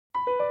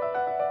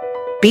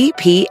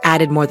BP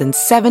added more than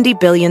 $70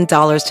 billion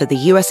to the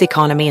U.S.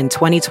 economy in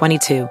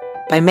 2022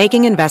 by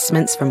making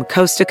investments from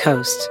coast to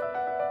coast.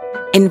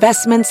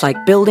 Investments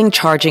like building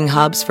charging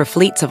hubs for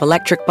fleets of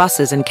electric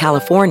buses in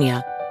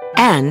California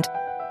and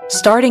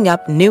starting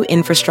up new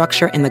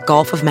infrastructure in the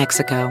Gulf of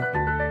Mexico.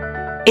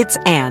 It's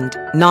and,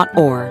 not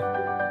or.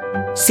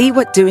 See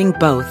what doing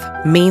both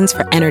means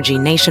for energy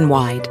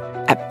nationwide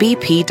at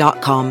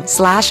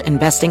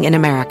bp.com/investing in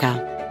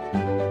America.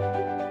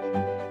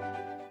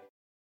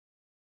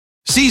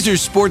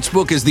 Caesars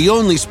Sportsbook is the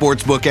only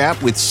sportsbook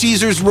app with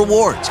Caesars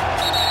Rewards.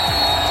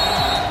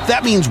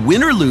 That means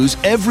win or lose,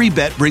 every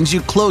bet brings you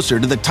closer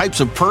to the types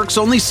of perks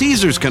only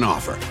Caesars can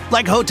offer,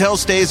 like hotel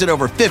stays at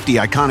over 50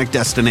 iconic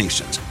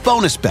destinations,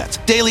 bonus bets,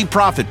 daily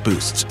profit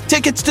boosts,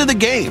 tickets to the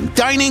game,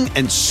 dining,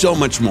 and so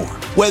much more.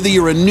 Whether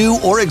you're a new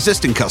or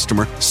existing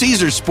customer,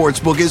 Caesars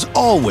Sportsbook is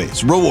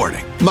always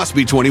rewarding. Must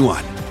be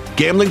 21.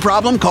 Gambling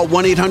problem? Call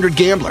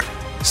 1-800-GAMBLER.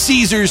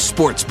 Caesars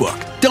Sportsbook.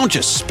 Don't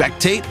just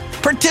spectate,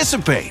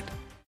 participate.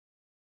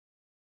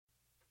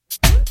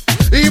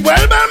 Y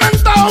vuelve el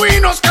mentado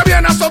Vinos que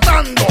viene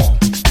azotando.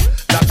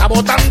 La está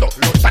botando,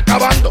 lo está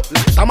acabando, la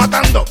está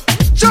matando.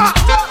 ¡Ya!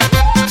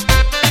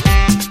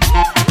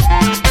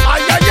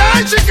 ¡Ay, ay,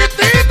 ay,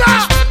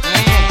 chiquitita!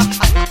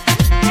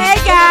 Hey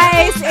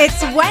guys,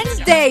 it's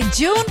Wednesday,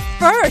 June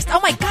 1st. Oh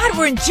my God,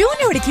 we're in June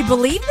already. Can you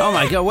believe that? Oh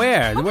my God,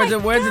 where? Oh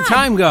Where'd the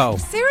time go?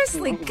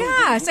 Seriously,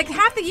 gosh, like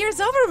half the year's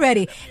over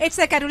already. It's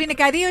the Carolina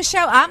Cadillo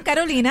Show. I'm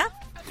Carolina.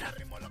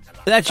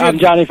 I'm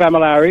Johnny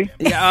Familari.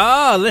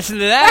 Yeah, oh, listen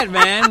to that,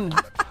 man.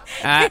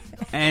 Hi,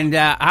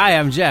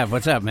 I'm Jeff.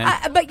 What's up, man?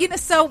 But,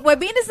 so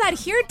Webin is not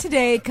here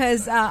today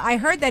because I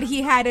heard that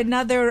he had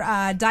another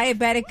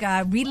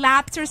diabetic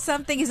relapse or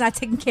something. He's not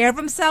taking care of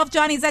himself.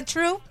 Johnny, is that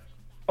true?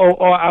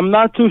 Oh, I'm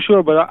not too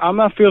sure, but I'm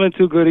not feeling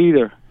too good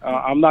either.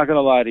 I'm not going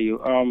to lie to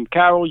you.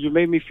 Carol, you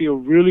made me feel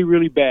really,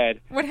 really bad.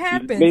 What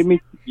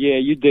happened? Yeah,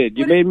 you did.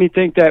 You made me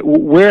think that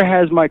where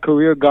has my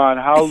career gone?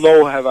 How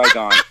low have I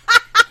gone?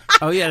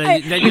 Oh, yeah,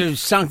 that you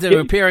sunk to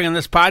appearing on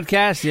this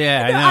podcast?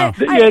 Yeah,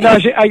 I know.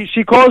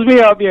 She calls me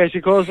up. Yeah,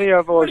 she calls me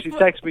up or she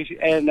texts me,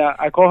 and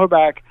I call her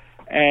back,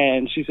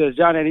 and she says,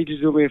 Johnny, I need you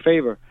to do me a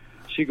favor.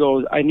 She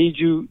goes, I need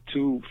you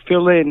to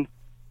fill in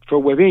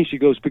for Webin. She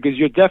goes, because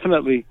you're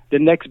definitely the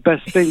next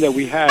best thing that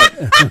we have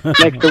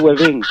next to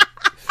Webin.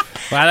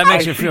 Wow, that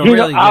makes you feel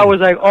really good. I was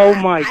like, oh,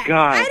 my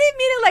God. I didn't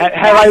mean it like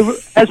that.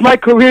 Has my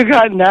career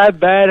gotten that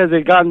bad? Has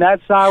it gotten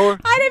that sour?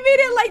 I didn't mean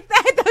it like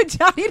that, though,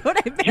 Johnny. You know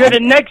what I meant? You're the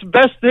next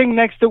best thing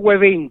next to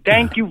Webin.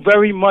 Thank you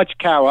very much,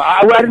 Carol.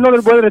 I didn't know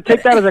whether to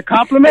take that as a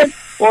compliment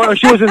or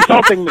she was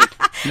insulting me.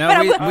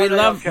 No,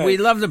 we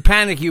love the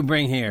panic you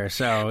bring here.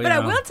 So, but I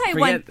will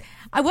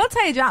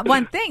tell you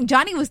one thing.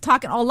 Johnny was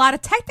talking a lot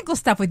of technical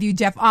stuff with you,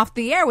 Jeff, off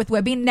the air with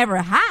Webin never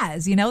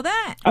has. You know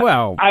that?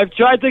 Well, I've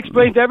tried to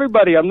explain to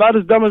everybody. I'm not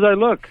as dumb as I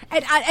look.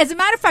 And, as a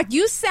matter of fact,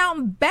 you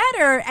sound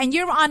better, and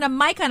you're on a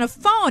mic on a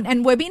phone,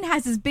 and Webin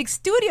has this big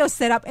studio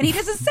set up, and he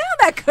doesn't sound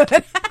that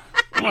good.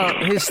 Well,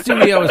 his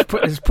studio is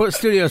put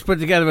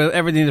together with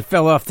everything that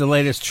fell off the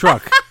latest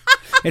truck.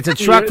 It's a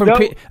truck from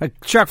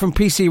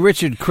PC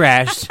Richard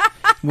crashed.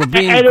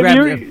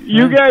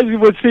 You guys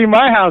would see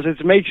my house.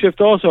 It's makeshift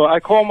also. I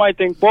call my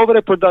thing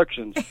Boveda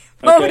Productions.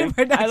 Okay?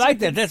 I like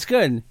that. That's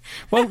good.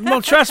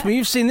 Well, trust me.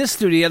 You've seen this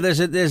studio. There's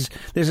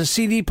a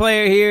CD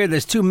player here.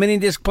 There's 2 mini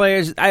disc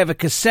players. I have a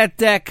cassette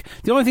deck.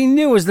 The only thing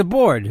new is the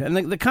board, and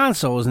the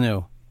console is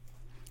new.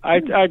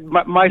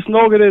 My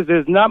slogan is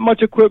there's not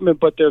much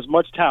equipment, but there's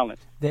much talent.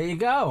 There you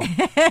go.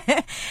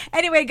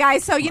 Anyway,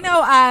 guys, so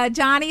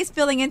Johnny's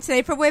filling in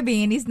today for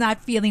Webin. He's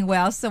not feeling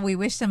well, so we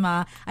wish him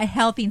a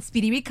healthy and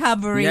speedy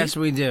recovery. Yes,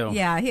 we do.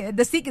 Yeah,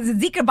 the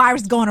Zika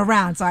virus is going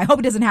around, so I hope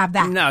he doesn't have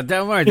that. No,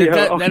 don't worry.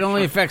 That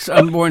only affects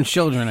unborn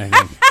children, I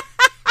think.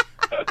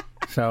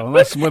 So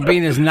unless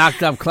Webin is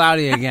knocked up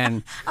cloudy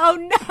again. Oh,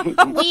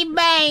 no. We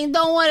bang.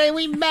 Don't worry,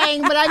 we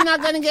bang. But I'm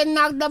not going to get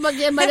knocked up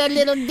again by that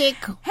little dick.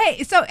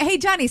 Hey,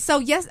 Johnny, so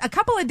yes, a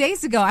couple of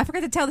days ago, I forgot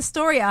to tell the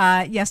story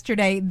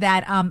yesterday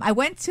that I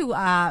went to,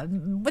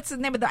 what's the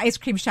name of the ice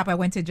cream shop I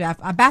went to, Jeff?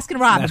 Baskin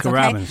Robbins. Baskin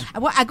Robbins.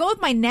 I go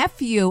with my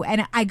nephew,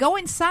 and I go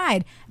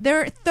inside. There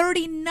are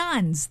 30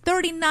 nuns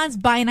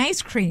buying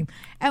ice cream.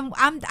 And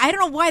I don't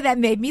know why that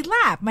made me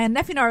laugh. My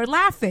nephew and I are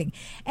laughing.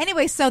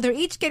 Anyway, so they're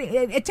each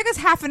getting, it took us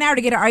half an hour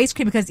to get our ice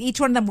cream because each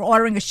one of them were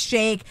ordering a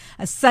shake,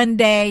 a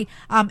sundae.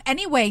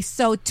 Anyway,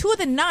 so 2 of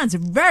the nuns are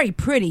very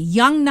pretty,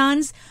 young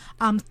nuns.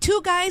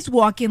 2 guys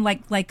walking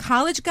like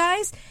college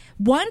guys.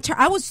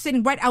 I was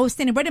standing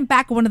right in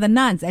back of one of the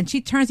nuns, and she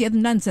turns to the other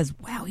nun and says,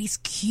 "Wow, he's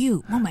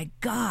cute. Oh my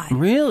God."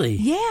 Really?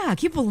 Yeah.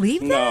 Can you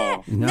believe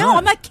that? No,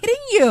 I'm not kidding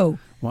you.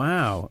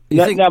 Wow.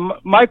 Now,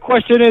 my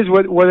question is,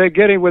 were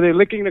they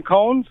licking the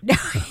cones?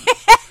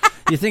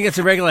 You think it's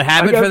a regular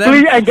habit for them?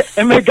 Please,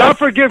 and may God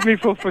forgive me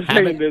for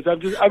saying this. I'm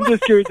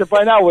just curious to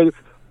find out what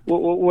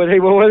were they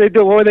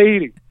doing? What were they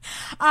eating?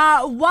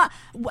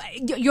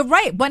 You're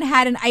right. One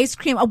had an ice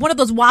cream, one of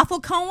those waffle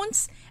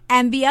cones,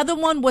 and the other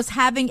one was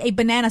having a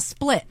banana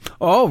split.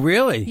 Oh,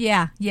 really?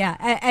 Yeah.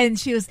 And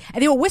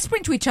they were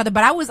whispering to each other,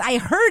 but I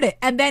heard it.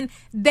 And then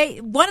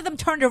one of them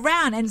turned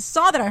around and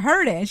saw that I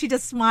heard it, and she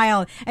just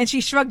smiled and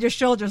she shrugged her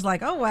shoulders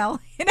like, oh,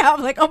 well,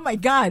 I'm like, oh my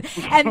God.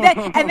 And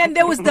then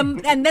there was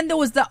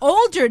the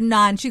older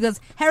nun. She goes,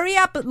 hurry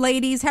up,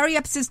 ladies, hurry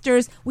up,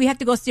 sisters. We have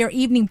to go say our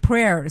evening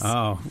prayers.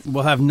 Oh,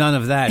 we'll have none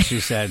of that, she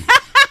said.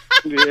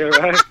 Yeah,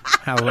 right.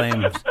 How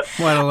lame.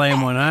 What a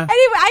lame one, huh? Anyway,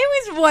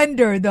 I always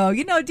wonder, though,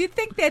 do you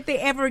think that they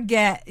ever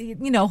get,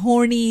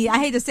 horny? I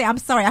hate to say, I'm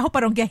sorry. I hope I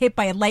don't get hit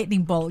by a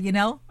lightning bolt,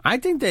 I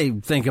think they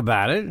think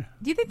about it.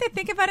 Do you think they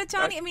think about it,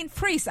 Johnny? I mean,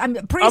 priests, I'm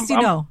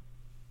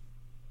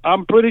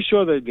pretty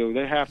sure they do.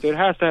 They have to. It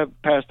has to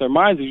have passed their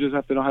minds. You just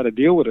have to know how to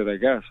deal with it, I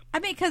guess. I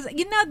mean, because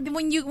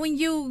when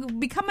you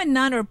become a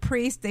nun or a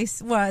priest,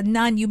 a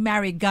nun, you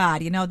marry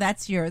God.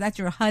 That's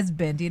your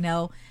husband.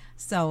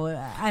 So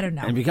I don't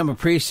know. And become a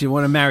priest, you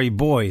want to marry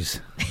boys.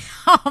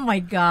 Oh my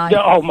God.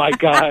 Yeah, oh my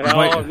God.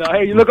 Oh, no.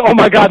 Hey, look. Oh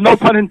my God. No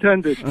pun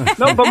intended.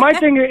 No, but my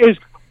thing is,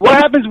 what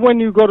happens when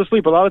you go to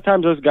sleep? A lot of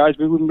times, those guys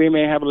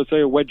may have, let's say,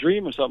 a wet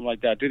dream or something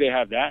like that. Do they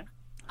have that?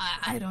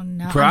 I don't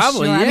know.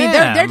 Probably, sure. yeah. I mean,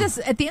 they're just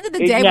at the end of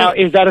the day. Now,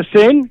 is that a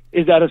sin?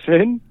 Is that a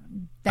sin?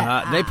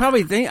 They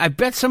probably think. I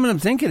bet some of them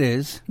think it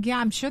is. Yeah,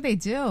 I'm sure they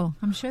do.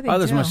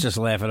 Others must just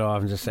laugh it off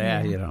and just say,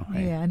 hey.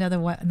 Yeah, another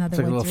it's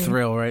like a little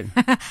thrill, right?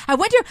 I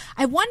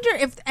wonder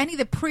if any of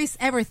the priests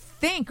ever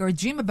think or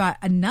dream about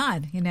a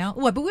nun.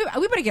 Well, but we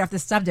better get off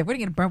this subject. We're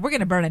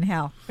gonna burn in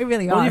hell. We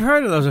really are. Well, you've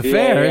heard of those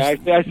affairs.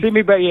 Yeah, I see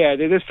me, but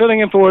this filling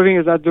in for everything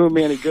is not doing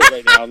me any good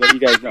right now. I'll let you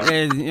guys know.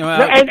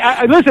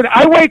 And listen,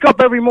 I wake up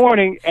every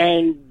morning,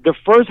 and the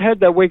first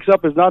head that wakes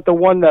up is not the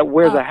one that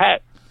wears a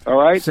hat. All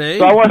right. See?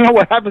 So I want to know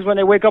what happens when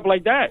they wake up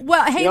like that.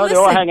 Well, hey, listen.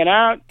 They're all hanging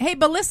out. Hey,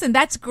 but listen,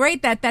 that's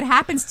great that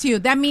happens to you.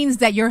 That means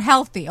that you're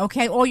healthy,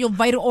 okay? All your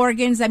vital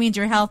organs, that means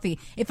you're healthy.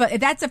 If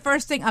that's the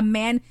first thing, a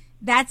man,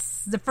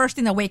 that's the first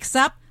thing that wakes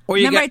up.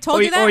 Remember I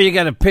told you that? Or you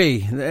got to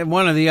pee,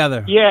 one or the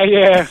other.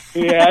 Yeah.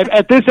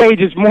 At this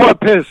age, it's more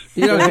piss.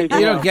 You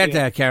don't get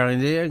that,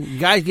 Carolyn, do you?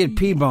 Guys get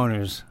pee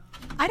boners.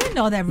 I didn't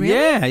know that, really?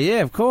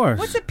 Yeah, of course.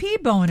 What's a pee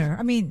boner?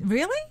 I mean,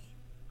 really?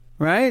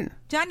 Right?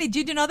 Johnny,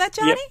 did you know that,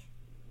 Johnny? Yeah.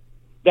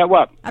 That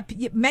what?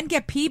 Men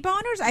get pee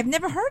boners? I've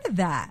never heard of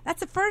that. That's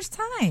the first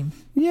time.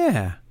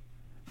 Yeah.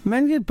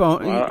 Men get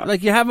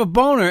like you have a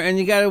boner and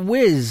you got a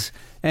whiz,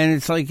 and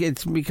it's like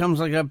it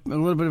becomes like a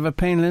little bit of a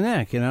pain in the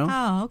neck,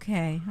 Oh,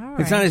 okay. All right.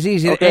 It's not as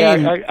easy to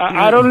aim.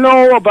 I don't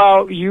know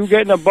about you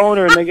getting a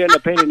boner and then getting a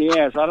pain in the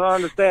ass. I don't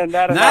understand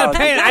that. Not a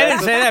pain. I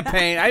didn't say that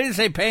pain. I didn't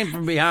say pain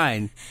from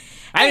behind.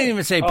 I didn't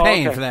even say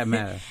pain for that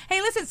matter.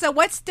 Hey, listen. So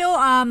what's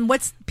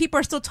people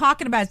are still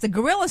talking about is the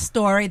gorilla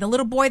story. The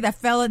little boy that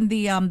fell in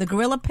the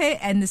gorilla pit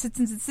and the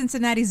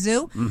Cincinnati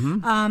Zoo.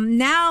 Mm-hmm.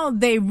 Now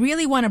they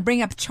really want to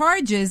bring up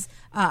charges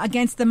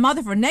against the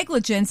mother for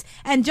negligence.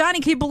 And Johnny,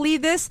 can you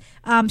believe this?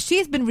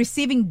 She's been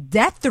receiving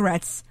death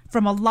threats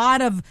from a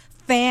lot of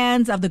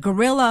fans of the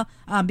gorilla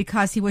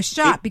because he was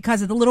shot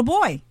because of the little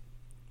boy.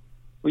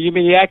 Well, you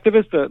mean the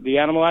activist, the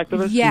animal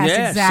activist?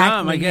 Yes, exactly.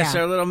 Some, I guess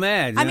they're a little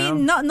mad. I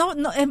mean, no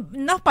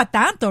pa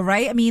tanto,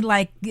 right? I mean,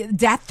 like,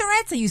 death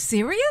threats? Are you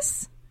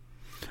serious?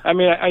 I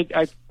mean,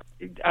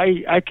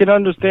 I can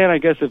understand, I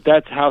guess, if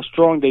that's how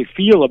strong they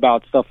feel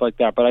about stuff like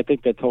that, but I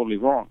think they're totally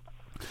wrong.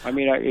 I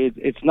mean,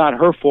 it's not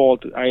her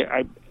fault.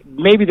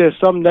 Maybe there's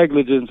some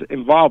negligence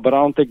involved, but I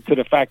don't think to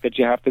the fact that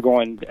you have to go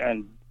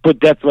and put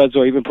death threats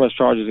or even press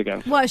charges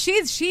against. Well,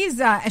 she's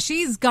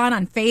gone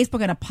on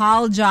Facebook and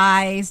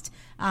apologized.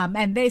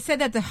 And they said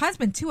that the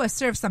husband, too, has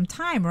served some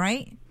time,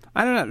 right?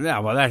 I don't know.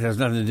 No, well, that has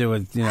nothing to do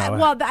with,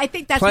 well, I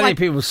think that's plenty of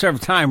people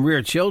serve time,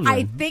 rear children.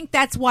 I think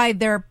that's why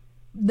they're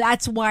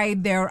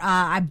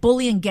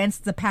bullying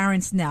against the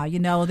parents now.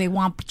 They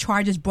want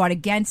charges brought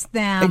against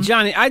them. Hey,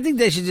 Johnny, I think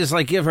they should just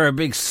give her a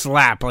big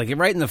slap,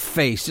 right in the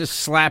face. Just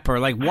slap her.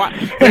 Like what?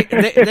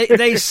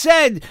 they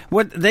said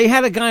what they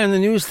had a guy on the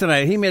news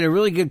tonight. He made a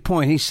really good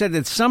point. He said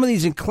that some of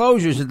these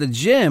enclosures at the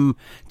gym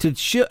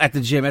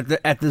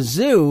at the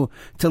zoo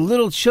to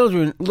little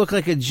children look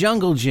like a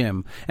jungle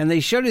gym, and they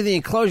showed you the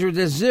enclosure at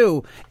the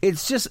zoo.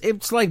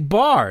 It's like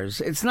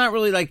bars. It's not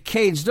really like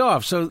caged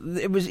off. So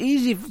it was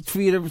easy for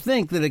you to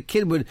think that a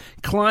kid would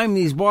climb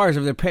these bars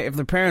if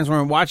their parents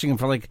weren't watching them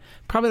for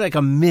probably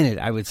a minute.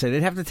 I would say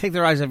they'd have to take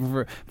their eyes off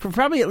for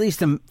probably at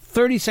least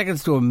 30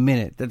 seconds to a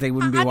minute that they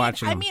wouldn't be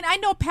watching them. I mean, I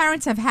know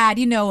parents have had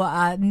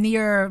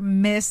near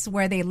miss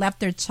where they left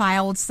their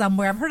child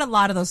somewhere. I've heard a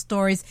lot of those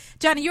stories.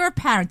 Johnny, you're a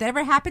parent. Did that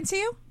ever happen to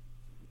you?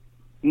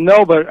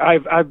 No, but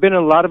I've been in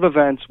a lot of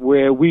events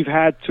where we've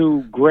had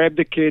to grab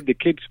the kid. The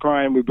kid's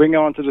crying. We bring him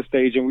onto the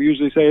stage, and we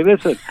usually say,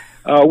 "Listen,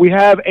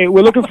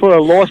 we're looking for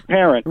a lost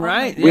parent.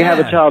 Right? We have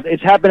a child."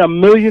 It's happened a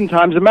million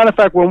times. As a matter of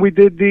fact, when we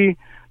did the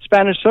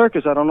Spanish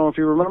Circus, I don't know if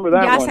you remember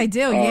that one. Yes, I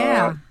do.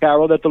 Yeah,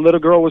 Carol, that the little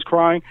girl was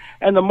crying,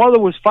 and the mother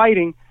was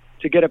fighting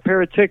to get a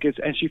pair of tickets,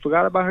 and she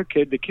forgot about her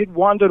kid. The kid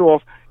wandered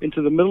off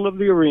into the middle of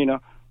the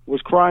arena,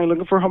 was crying,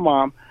 looking for her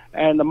mom.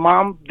 and the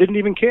mom didn't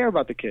even care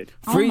about the kid.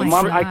 Oh my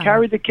Mom, God. I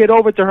carried the kid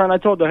over to her, and I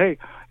told her, "Hey,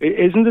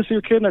 isn't this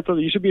your kid?" And I told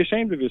her, "You should be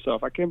ashamed of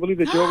yourself. I can't believe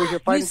that you're over here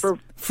fighting for a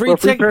free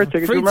pair of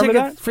tickets." You remember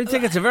that? Free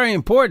tickets are very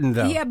important,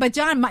 though. Yeah, but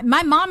John,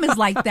 my mom is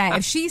like that.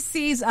 If she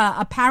sees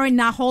a parent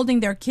not holding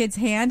their kid's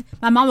hand,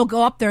 my mom will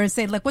go up there and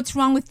say, like, "What's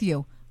wrong with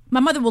you?" My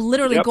mother will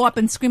literally Yep. go up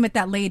and scream at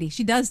that lady.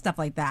 She does stuff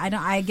like that.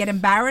 I get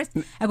embarrassed.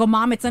 I go,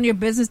 "Mom, it's none of your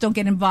business. Don't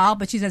get involved."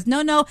 But she says,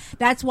 no,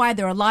 that's why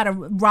there are a lot of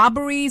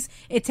robberies.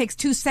 It takes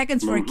 2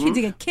 seconds for a kid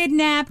to get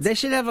kidnapped. They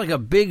should have like a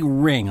big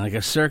ring, like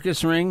a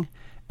circus ring,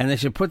 and they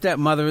should put that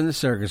mother in the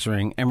circus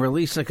ring and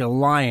release like a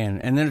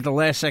lion, and then at the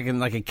last second,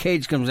 like a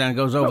cage comes down and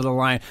goes over the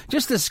lion,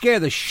 just to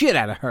scare the shit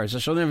out of her, so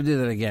she'll never do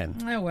that again.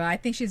 Oh, well, I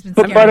think she's been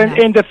But scared enough.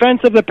 in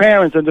defense of the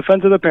parents,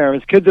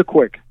 kids are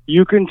quick.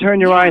 You can turn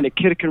your eye, and the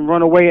kid can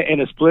run away in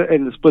a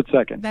split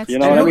second. That's you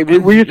know true. what I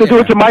mean? We used to do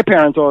it to my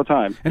parents all the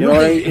time. And You know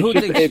what I mean? who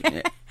It's just-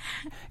 thinks?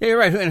 Yeah, you're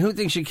right. And who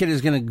thinks your kid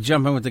is going to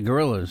jump in with the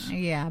gorillas?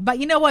 Yeah, but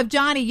you know what,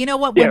 Johnny? You know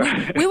what?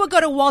 When we would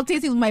go to Walt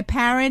Disney with my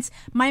parents,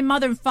 my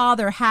mother and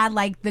father had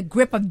like the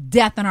grip of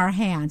death on our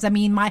hands. I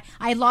mean,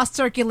 I lost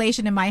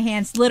circulation in my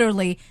hands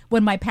literally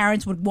when my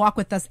parents would walk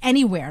with us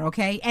anywhere.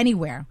 Okay,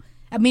 anywhere.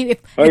 I mean,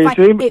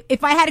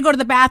 if I had to go to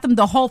the bathroom,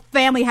 the whole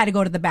family had to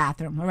go to the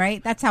bathroom. All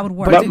right, that's how it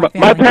works.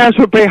 My parents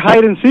would play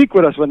hide and seek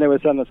with us when they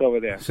would send us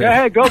over there. Go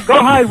ahead, go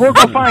hide. We'll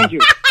go find you.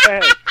 Go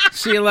ahead.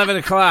 See, 11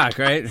 o'clock,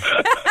 right?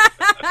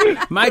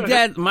 My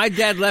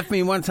dad left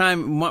me one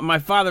time. My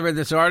father read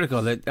this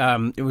article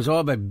that it was all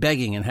about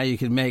begging and how you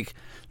could make.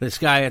 This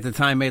guy at the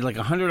time made like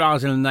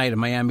 $100 in a night in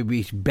Miami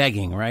Beach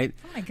begging, right?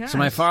 Oh my gosh. So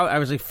my father, I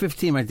was like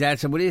 15. My dad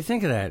said, "What do you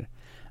think of that?"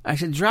 I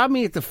said, "Drop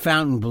me at the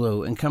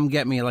Fontainebleau and come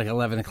get me at like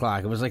 11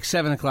 o'clock. It was like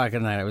 7 o'clock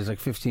at night. I was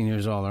like 15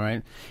 years old, all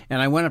right? And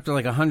I went up to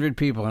like 100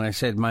 people, and I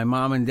said, my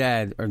mom and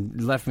dad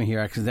left me here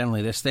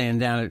accidentally. They're staying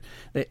down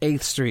at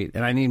 8th Street,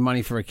 and I need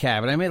money for a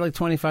cab. And I made like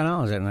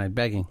 $25 that night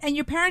begging. And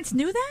your parents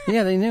knew that?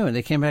 Yeah, they knew it.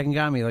 They came back and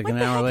got me like What an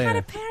the hour heck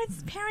later. kind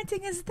of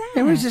parenting is that?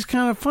 It was just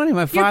kind of funny.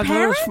 My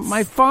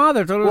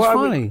father thought it was Well,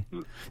 funny.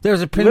 There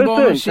was a pinball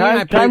Listen,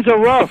 machine. times are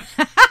rough.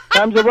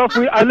 Times are rough.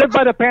 I live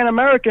by the Pan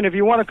American. If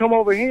you want to come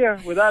over here,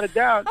 without a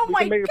doubt, Oh we my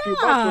can make a few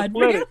bucks. God,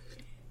 We'll split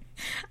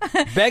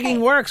it. Begging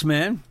works,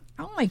 man.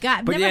 Oh my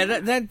God! But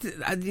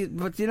Never-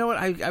 but you know what?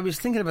 I was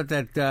thinking about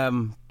that.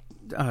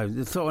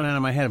 The thought went out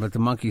of my head about the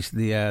monkeys,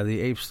 the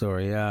ape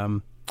story.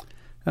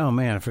 Oh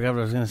man, I forgot what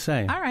I was going to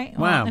say. All right.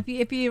 Wow. Well,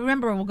 if you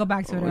remember, we'll go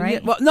back to it. All right. Yeah,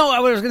 well, no, what I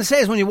was going to say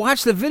is when you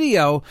watch the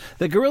video,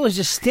 the gorilla's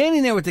just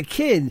standing there with the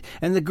kid,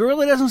 and the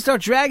gorilla doesn't start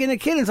dragging the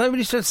kid until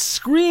everybody starts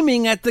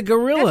screaming at the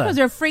gorilla. That's because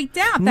they're freaked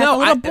out. That No, the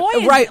little boy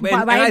is right, by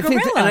and a I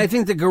think gorilla. and I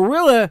think the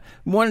gorilla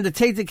wanted to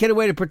take the kid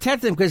away to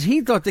protect him because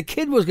he thought the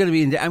kid was going to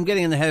be. I'm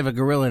getting in the head of a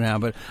gorilla now,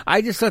 but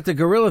I just thought the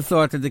gorilla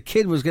thought that the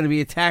kid was going to be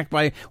attacked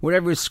by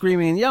whatever was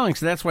screaming and yelling,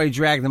 so that's why he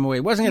dragged him away.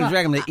 He wasn't going to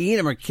drag him to eat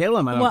him or kill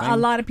him. I don't well, think. a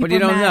lot of people but you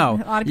don't mad.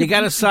 know. A lot of You people-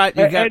 got to side.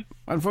 You got.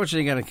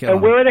 Unfortunately, you got to kill And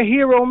him. where are the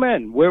hero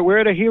men? Where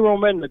are the hero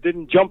men that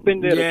didn't jump in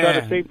there to try Yeah,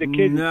 to save the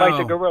kid no. and fight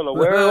the gorilla?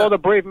 Where are all the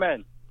brave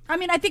men? I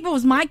mean, I think if it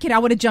was my kid, I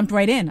would have jumped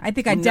right in. I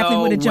think I definitely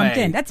No would have jumped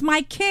way. in. That's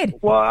my kid.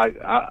 Well,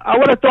 I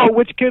would have thought,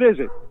 which kid is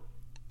it?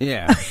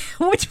 Yeah.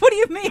 What do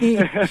you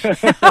mean?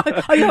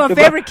 Oh, you have a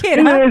favorite kid,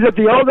 huh? Is it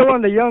the older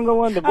one, the younger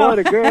one, the boy,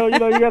 the girl? You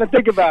know, you got to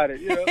think about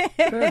it. You know, Is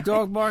that a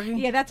dog barking?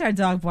 Yeah, that's our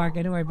dog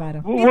barking. Don't worry about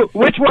him.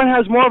 Which one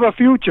has more of a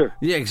future?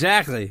 Yeah,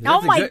 exactly. Is Oh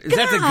that the my good, is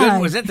that the God.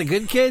 good? Was that the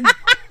good kid?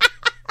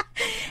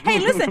 Hey,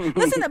 listen,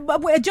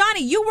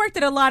 Johnny, you worked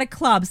at a lot of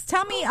clubs.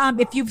 Tell me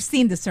if you've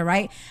seen this, all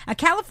right? A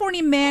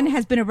California man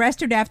has been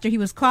arrested after he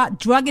was caught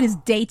drugging his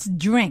date's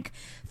drink.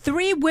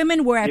 3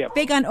 women were at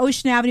Fig on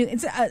Ocean Avenue,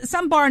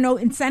 some bar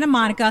in Santa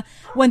Monica,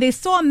 when they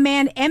saw a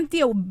man empty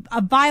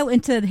a vial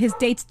into his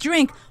date's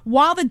drink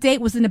while the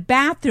date was in the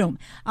bathroom.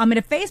 In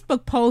a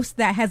Facebook post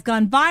that has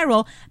gone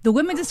viral, the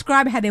women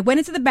describe how they went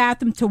into the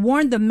bathroom to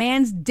warn the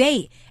man's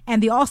date,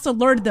 and they also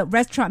alerted the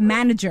restaurant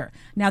manager.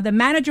 Now, the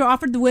manager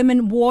offered the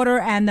women water,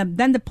 and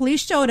then the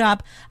police showed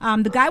up.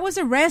 The guy was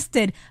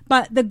arrested,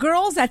 but the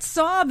girls that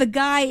saw the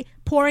guy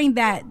pouring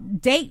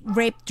that date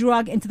rape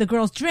drug into the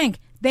girl's drink,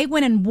 they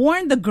went and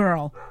warned the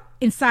girl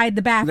inside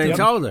the bathroom. They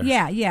told her.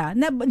 Yeah.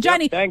 Now, but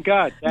Johnny, Thank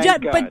God.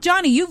 But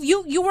Johnny,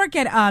 you work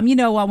at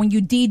when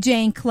you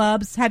DJ in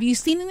clubs. Have you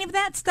seen any of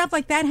that stuff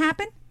like that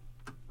happen?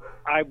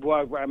 I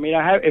mean,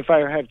 if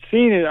I had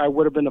seen it, I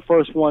would have been the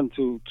first one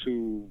to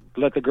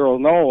let the girl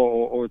know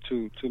or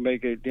to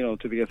make it, to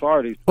the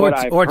authorities. But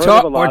I've heard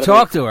of a lot of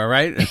talk it. to her,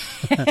 right?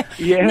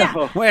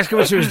 Yeah. We'll ask her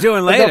what she was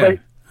doing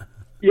later.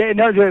 Yeah,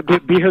 no,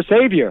 be her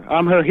savior.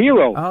 I'm her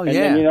hero. Oh, and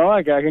yeah. then,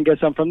 I can get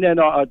some from there.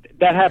 No,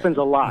 that happens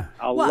a lot,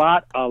 a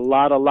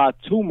lot,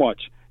 too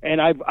much.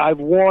 And I've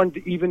warned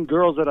even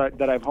girls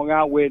that I've hung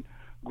out with,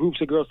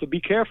 groups of girls, to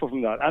be careful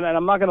from that. And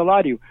I'm not going to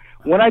lie to you.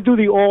 When I do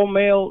the all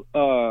male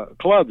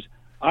clubs,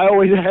 I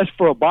always ask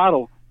for a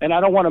bottle, and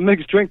I don't want to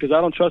mix drink because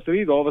I don't trust it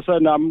either. All of a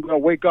sudden, I'm going to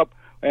wake up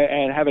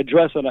and have a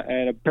dress and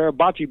a pair of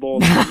bocce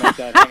balls or something like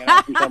that hanging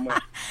out from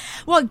somewhere.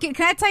 Well, can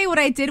I tell you what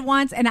I did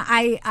once? And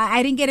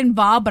I didn't get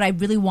involved, but I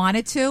really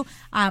wanted to.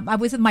 I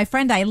was with my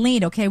friend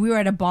Eileen. Okay, we were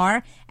at a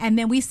bar, and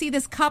then we see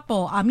this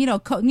couple,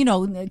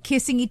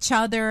 kissing each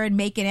other and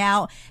making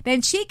out.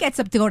 Then she gets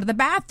up to go to the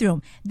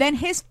bathroom. Then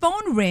his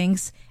phone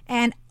rings.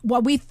 And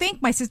what we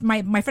think, my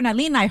friend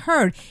Eileen and I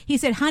heard, he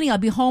said, honey, I'll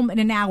be home in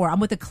an hour. I'm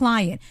with a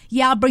client.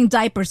 Yeah, I'll bring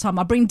diapers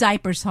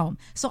home.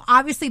 So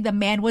obviously the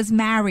man was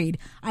married.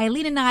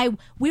 Eileen and I,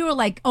 we were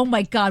like, oh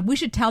my God, we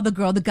should tell the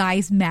girl the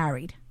guy's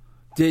married.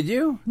 Did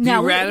you? Did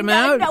you rat him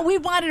out? No, we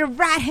wanted to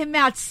rat him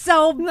out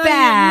so bad.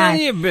 None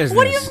of your business.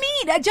 What do you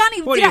mean?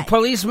 Johnny? What are you,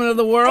 policeman of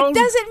the world? It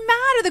doesn't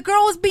matter. The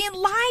girl was being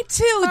lied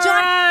to.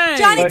 Right.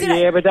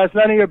 Johnny, but that's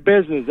none of your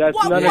business. That's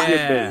none of your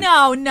business.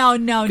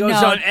 No.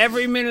 Goes on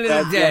every minute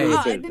of the day.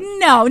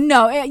 No.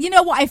 You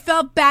know what? I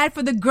felt bad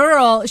for the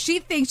girl. She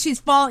thinks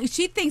she's falling.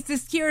 She thinks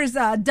this here is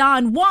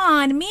Don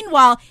Juan.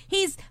 Meanwhile,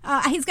 he's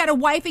got a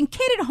wife and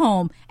kid at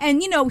home,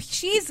 and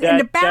she's in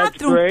the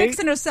bathroom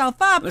fixing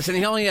herself up. Listen,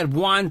 he only had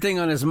one thing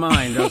on his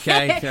mind,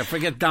 okay?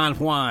 Forget Don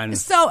Juan.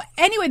 So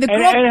anyway, the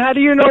girl. And how do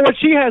you know what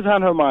she has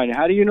on her mind?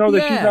 How do you know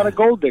that she's not a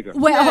gold digger?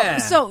 Well,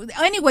 so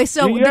anyway,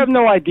 you have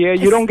no idea.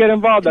 You don't get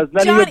involved. That's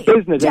none of your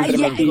business.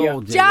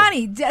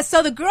 Johnny,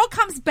 so the girl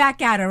comes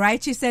back at her,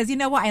 right? She says, "You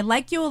know what? I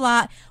like you a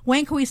lot.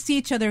 When can we see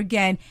each other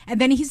again?"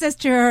 And then he says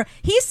to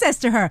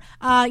her,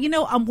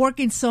 I'm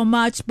working so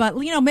much, but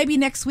maybe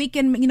next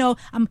weekend.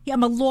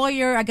 I'm a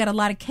lawyer. I got a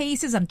lot of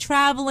cases. I'm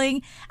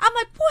traveling. I'm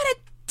like, what a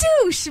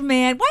douche,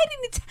 man. Why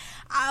didn't he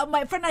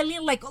my friend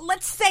Eileen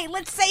let's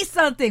say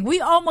something. We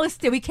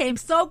almost did. We came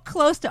so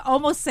close to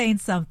almost saying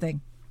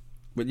something.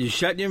 But you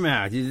shut your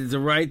mouth. You did the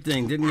right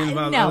thing. Didn't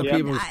involve other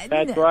people.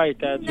 That's right.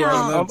 That's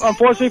right.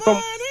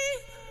 Unfortunately,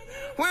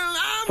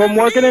 from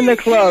working in the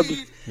clubs.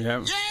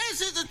 Yeah.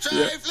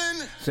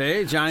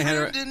 See, Johnny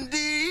had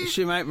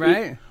she might,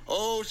 right?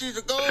 Oh, she's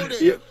a gold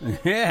digger.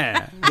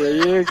 Yeah.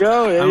 There you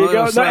go.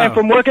 No, and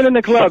from working in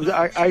the clubs,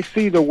 I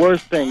see the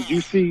worst things.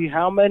 You see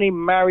how many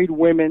married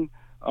women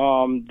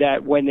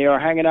that when they are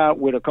hanging out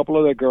with a couple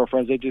of their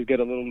girlfriends, they just get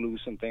a little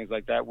loose and things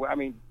like that. I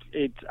mean,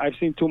 I've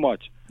seen too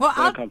much when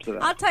it comes to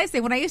that. I'll tell you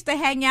something. When I used to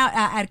hang out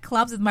at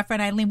clubs with my friend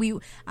Eileen, we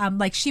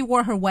she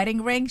wore her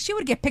wedding ring. She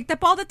would get picked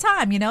up all the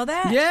time. You know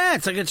that? Yeah,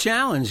 it's like a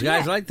challenge.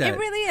 Guys like that. It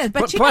really is.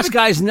 But plus,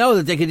 guys know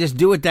that they could just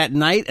do it that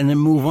night and then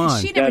move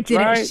on. She never did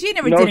it. She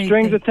never did anything. No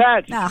strings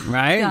attached. Oh,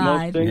 right? God.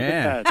 No strings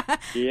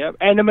attached. Yep.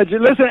 And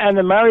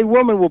the married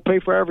woman will pay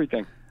for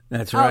everything.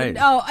 That's right.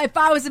 Oh, if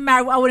I was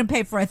married, I wouldn't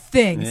pay for a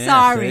thing. Yeah,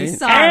 sorry.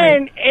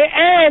 And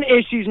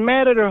if she's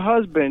mad at her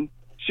husband,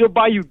 she'll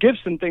buy you gifts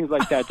and things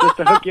like that just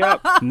to hook you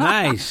up.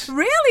 Nice.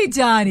 Really,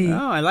 Johnny?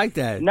 Oh, I like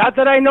that. Not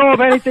that I know of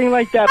anything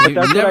like that, but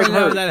that's what I've heard.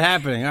 Never know that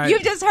happening. All right. You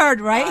just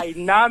heard, right?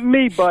 Not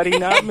me, buddy.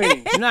 Not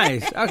me.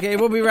 Nice. Okay,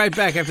 we'll be right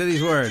back after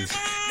these words.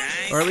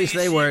 Or at least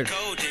they were.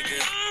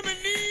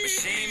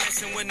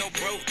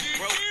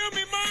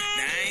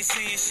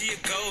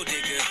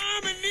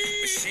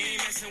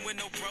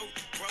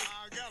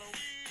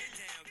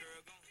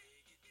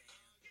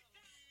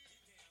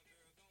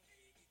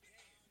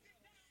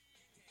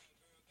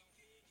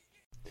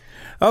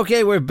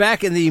 Okay, we're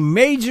back in the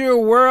Major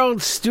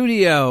World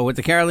Studio with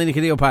the Carolina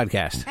Cadillo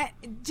podcast.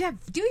 Jeff,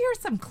 do you hear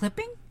some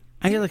clipping?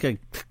 I hear like a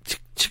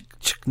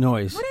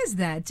noise. What is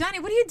that? Johnny,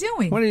 what are you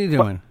doing? What are you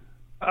doing?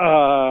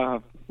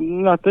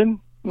 Nothing.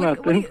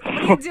 What are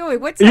you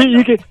doing? What's that?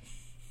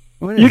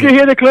 You can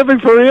hear the clipping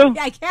for real?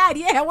 I can,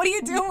 yeah. What are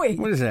you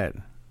doing? What is that?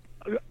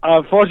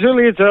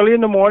 Fortunately, it's early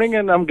in the morning,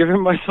 and I'm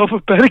giving myself a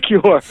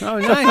pedicure. Oh,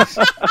 nice.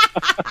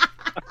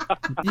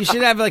 You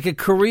should have like a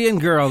Korean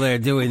girl there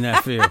doing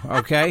that for you,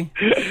 okay?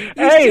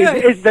 Hey,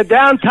 it's the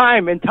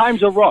downtime, and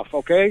times are rough,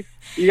 okay?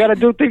 You got to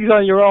do things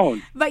on your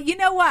own. But you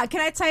know what?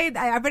 Can I tell you,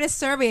 I read a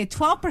survey,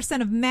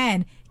 12% of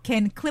men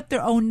can clip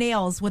their own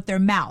nails with their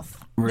mouth.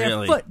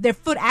 Really? Their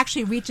foot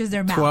actually reaches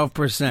their mouth.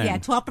 12%? Yeah,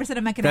 12%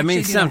 of men can that actually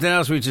means do something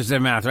else reaches their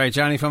mouth, right,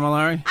 Johnny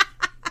Famolari?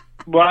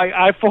 Well,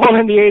 I fall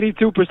in the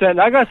 82%.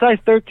 I got size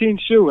 13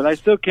 shoe, and I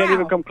still can't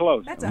even come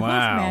close. That's a hoof,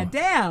 man.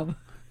 Damn.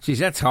 Jeez,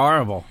 that's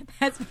horrible.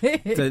 That's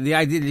big. So the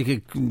idea that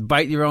you could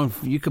bite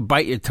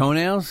your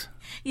toenails?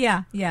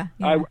 Yeah.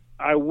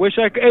 I wish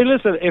I could. Hey,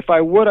 listen, if I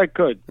would, I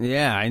could.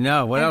 Yeah, I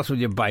know. What else would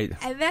you bite?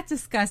 And that's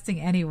disgusting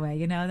anyway,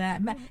 you know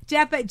that?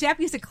 Jeff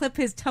used to clip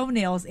his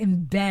toenails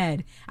in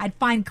bed. I'd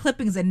find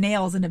clippings of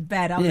nails in the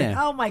bed. I was like,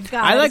 oh, my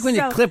God. I like when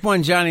you clip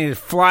one, Johnny, it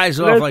flies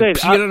off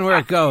like you don't know where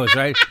it goes,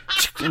 right?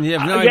 And you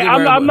have no idea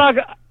where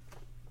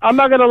I'm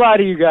not going to lie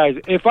to you guys.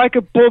 If I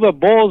could pull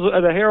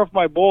the hair off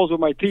my balls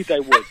with my teeth, I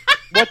would.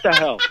 What the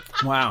hell?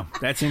 Wow,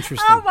 that's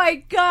interesting. Oh,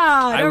 my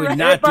God. I would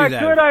not do that. If I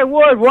could, I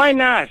would. Why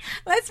not?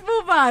 Let's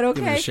move on, okay?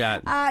 Give it a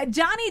shot.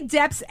 Johnny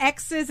Depp's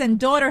exes and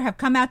daughter have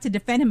come out to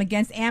defend him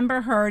against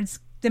Amber Heard's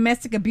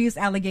domestic abuse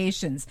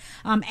allegations.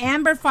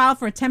 Amber filed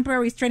for a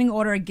temporary restraining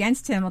order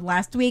against him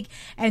last week,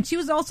 and she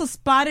was also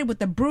spotted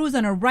with a bruise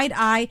on her right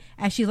eye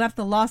as she left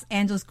the Los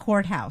Angeles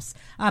courthouse.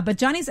 But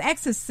Johnny's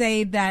exes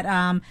say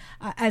that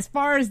as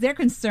far as they're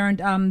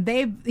concerned,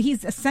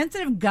 he's a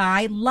sensitive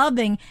guy,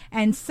 loving,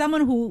 and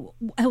someone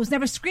who's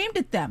never screamed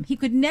at them. He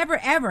could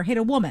never, ever hit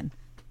a woman.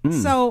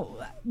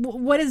 So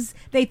what is?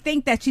 They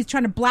think that she's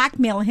trying to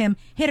blackmail him,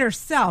 hit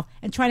herself,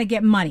 and trying to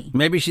get money.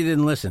 Maybe she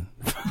didn't listen.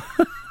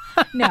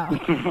 No,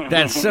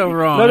 That's so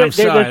wrong. No, I'm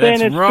sorry. they're saying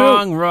That's it's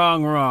wrong, true.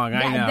 wrong.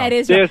 I know. that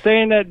is. They're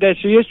saying that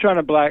she is trying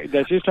to blackmail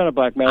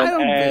I him,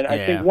 don't and thi- I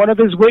yeah. think one of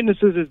his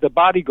witnesses is the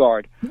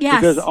bodyguard. Yes.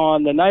 Because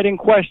on the night in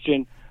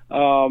question,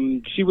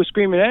 she was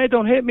screaming, "Hey,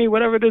 don't hit me!"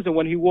 Whatever it is, and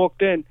when he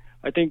walked in,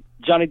 I think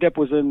Johnny Depp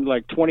was in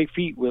like 20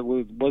 feet.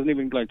 Wasn't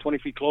even like 20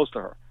 feet close to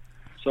her.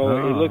 So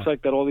it looks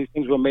like that all these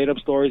things were made up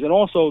stories, and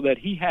also that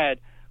he had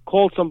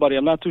called somebody.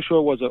 I'm not too sure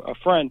it was a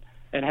friend,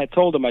 and had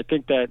told him. I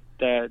think that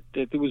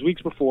it was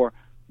weeks before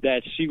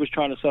that she was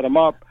trying to set him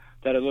up.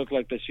 That it looked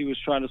like that she was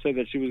trying to say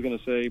that she was going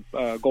to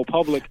say go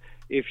public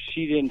if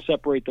she didn't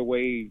separate the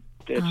way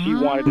that she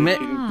wanted. She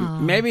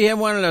didn't- Maybe he had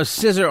one of those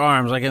scissor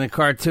arms, like in a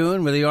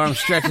cartoon, where the arm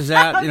stretches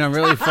out,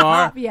 really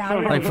far, Yeah.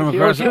 like from The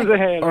across, old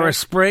Scissorhands, or a right?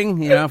 spring,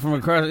 from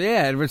across. Yeah,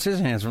 Edward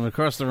Scissorhands from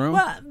across the room.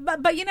 Well,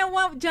 but you know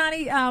what,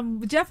 Johnny?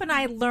 Jeff and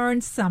I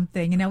learned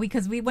something,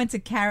 because we went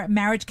to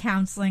marriage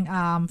counseling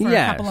for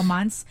Yes. a couple of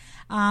months.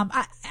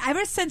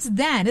 Ever since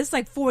then, it's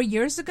like 4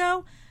 years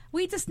ago.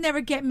 We just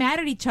never get mad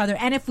at each other,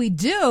 and if we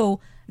do,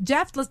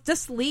 Jeff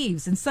just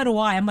leaves, and so do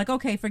I. I'm like,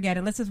 okay, forget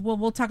it.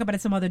 We'll talk about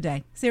it some other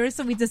day.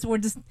 Seriously, we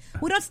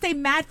don't stay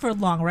mad for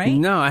long, right?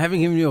 No, I haven't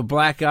given you a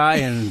black eye,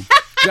 and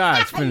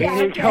God, it's been.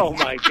 Oh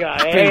my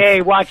God!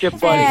 Hey, watch it,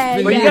 buddy.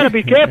 Hey, But you yeah. got to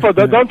be careful.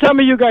 Don't tell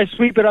me you guys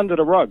sweep it under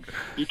the rug.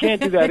 You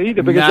can't do that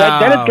either because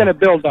then it's going to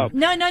build up.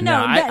 No.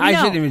 I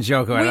shouldn't even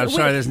joke about it. I'm We-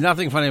 sorry. There's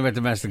nothing funny about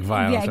domestic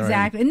violence. Yeah, all right?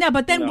 exactly. No,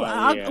 but then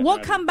No, we'll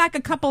come back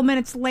a couple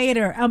minutes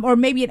later, or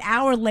maybe an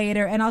hour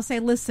later, and I'll say,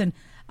 listen,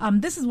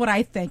 this is what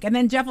I think. And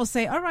then Jeff will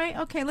say, all right,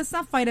 okay, let's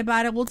not fight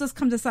about it. We'll just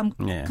come to some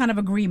kind of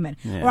agreement.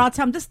 Or I'll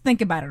tell him, just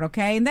think about it,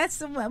 okay? And that's,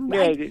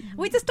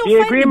 we just don't The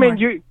fight agreement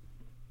anymore.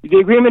 The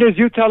agreement is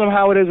you tell him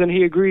how it is and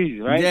he agrees,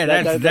 right? Yeah,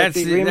 that's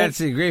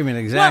the agreement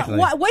exactly.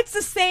 What's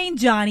the saying,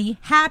 Johnny?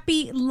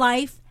 Happy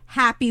life,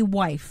 happy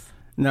wife.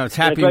 No, it's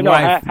That's happy right, no,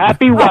 wife.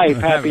 happy wife,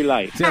 happy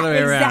life. It's the other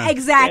way around.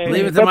 Exactly.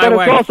 Leave it to But my it's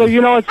wife. also,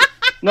 it's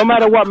no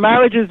matter what,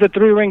 marriage is the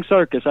 3-ring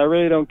circus. I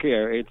really don't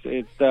care. It's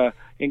the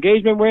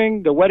engagement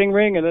ring, the wedding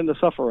ring, and then the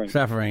suffering.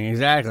 Suffering,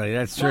 exactly.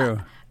 That's true.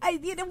 Who-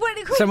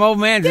 Some old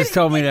man just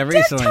told me that Just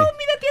recently. told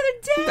me that the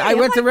other day. I I'm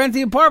went to like, rent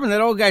the apartment.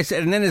 That old guy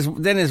said, and then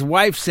his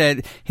wife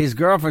said, his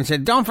girlfriend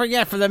said, "Don't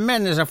forget for the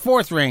men, there's a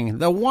 4th ring,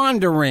 the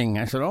wander ring."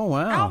 I said, "Oh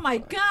wow." oh my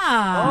Oh,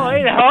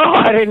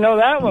 God. I didn't know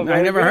that one.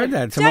 I never heard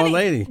that. Some old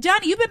lady.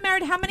 Johnny, you've been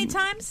married how many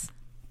times?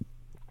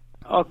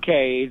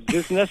 Okay, is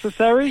this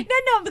necessary?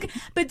 No,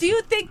 but do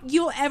you think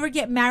you'll ever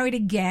get married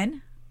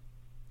again?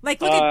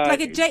 Like, look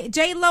at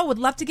J Lo would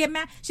love to get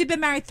married. She's been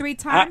married 3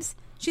 times.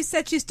 She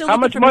said she's still. How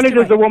looking much for money Mr.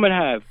 does the Right. woman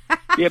have?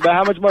 Yeah, but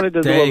how much money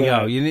does the There woman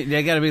you go. have?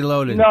 They got to be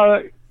loaded.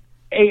 No,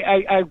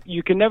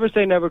 you can never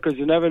say never because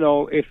you never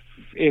know if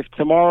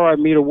tomorrow I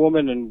meet a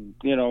woman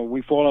and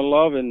we fall in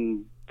love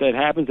and that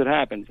happens, it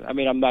happens. I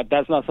mean,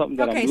 that's not something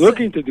that Okay, I'm so-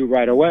 looking to do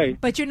right away.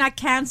 But you're not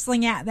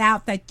canceling out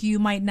that you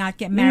might not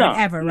get married No,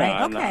 ever, right?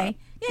 no, Okay.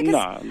 no. Yeah,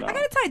 'cause No. I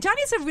gotta tell you,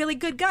 Johnny's a really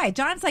good guy.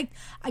 John's like,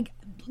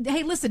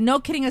 hey, listen, no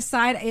kidding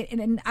aside,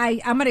 and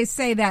I'm gonna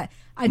say that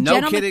a No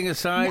gentleman. kidding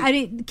aside? I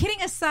mean,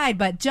 kidding aside,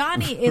 but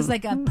Johnny is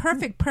like a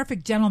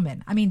perfect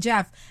gentleman. I mean,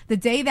 Jeff, the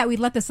day that we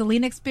let the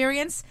Selena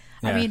experience,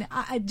 I Yeah. mean,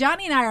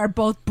 Johnny and I are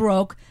both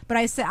broke, but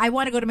I said I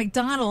want to go to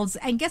McDonald's,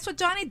 and guess what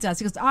Johnny does?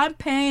 He goes, "I'm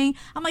paying."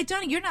 I'm like,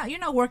 "Johnny, you're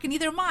not working.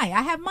 Neither am I.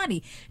 I have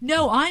money."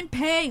 "No, I'm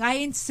paying. I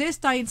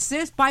insist.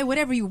 Buy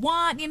whatever you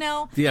want.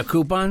 Do you have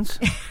coupons?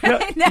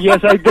 Yes,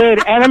 I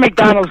did, and a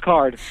McDonald's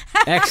card.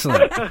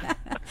 Excellent.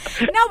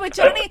 No, but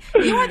Johnny,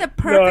 you are the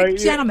perfect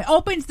yeah. gentleman.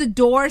 Opens the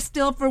door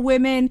still for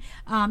women.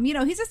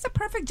 He's just a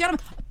perfect gentleman.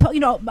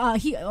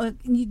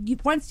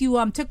 Once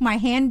you took my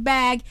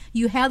handbag,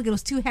 you held it. It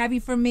was too heavy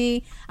for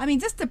me. I mean,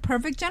 just the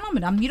perfect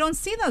gentleman. You don't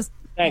see those.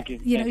 Thank you.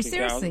 You know, Thank you,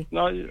 seriously.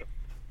 Carol. No,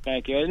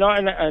 thank you. No,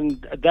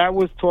 and that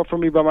was taught for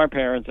me by my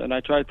parents, and I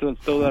tried to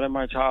instill that in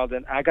my child.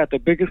 And I got the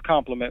biggest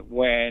compliment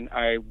when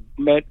I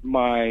met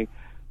my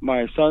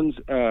son's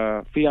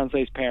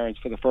fiance's parents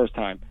for the first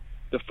time.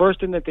 The first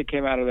thing that they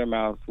came out of their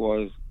mouth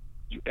was,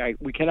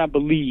 "We cannot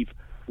believe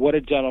what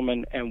a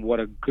gentleman and what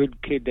a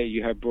good kid that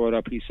you have brought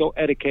up. He's so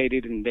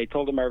educated." And they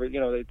told him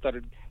they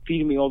started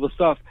feeding me all the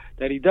stuff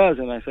that he does.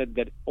 And I said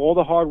that all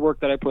the hard work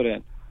that I put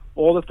in,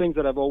 all the things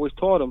that I've always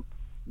taught him,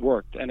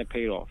 worked, and it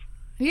paid off.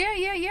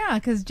 Yeah.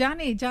 Because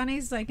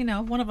Johnny's like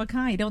one of a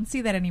kind. You don't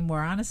see that anymore.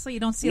 Honestly, you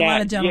don't see a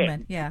lot of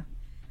gentlemen. Yeah.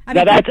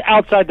 Now that's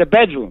outside the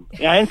bedroom.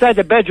 Yeah, inside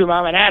the bedroom,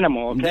 I'm an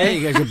animal. Okay. There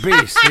you go. You're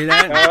a beast. See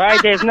that? All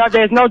right.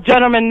 There's no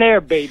gentleman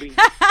there, baby.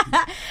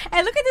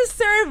 And look at this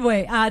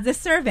survey. The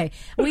survey.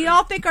 We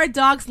all think our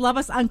dogs love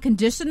us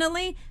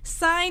unconditionally.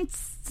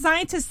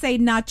 Scientists say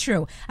not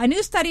true. A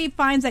new study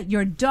finds that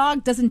your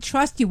dog doesn't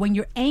trust you when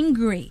you're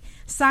angry.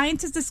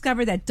 Scientists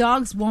discovered that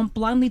dogs won't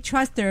blindly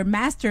trust their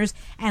masters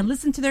and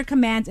listen to their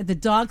commands if the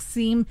dogs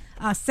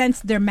sense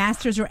their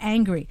masters are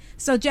angry.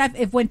 So, Jeff,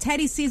 if when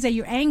Teddy sees that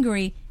you're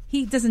angry,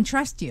 he doesn't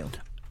trust you.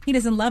 He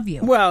doesn't love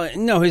you. Well,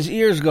 no, his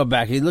ears go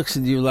back. He looks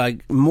at you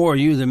like more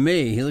you than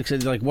me. He looks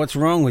at you like, what's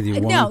wrong with you,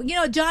 woman? No, you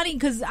know, Johnny,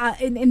 because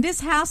in this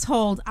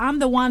household, I'm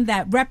the one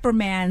that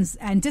reprimands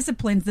and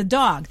disciplines the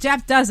dog.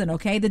 Jeff doesn't,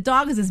 okay? The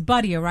dog is his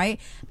buddy, all right?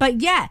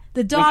 But yeah,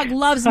 the dog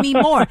loves me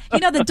more. You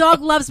know, the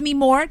dog loves me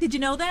more. Did you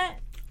know that?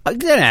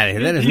 Get out of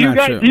here. That is Do you not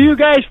guys, true. do you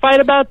guys fight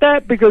about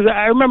that? Because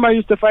I remember I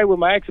used to fight with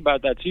my ex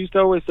about that. She used to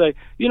always say,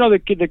 you know, the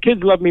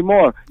kids love me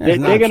more. That's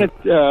They're not going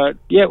to,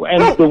 yeah,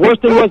 and the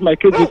worst thing was my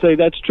kids would say,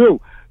 that's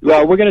true.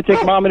 Well, we're going to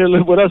take mom in to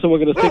live with us and we're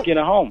going to stick you in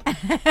a home.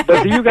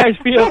 But do you guys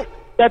feel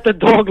that the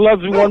dog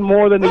loves one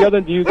more than the other?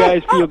 Do you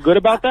guys feel good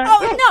about that?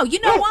 Oh, no, you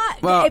know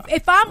what? Well-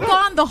 if I'm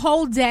gone the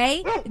whole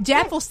day,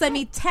 Jeff will send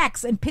me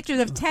texts and pictures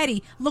of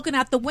Teddy looking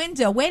out the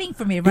window waiting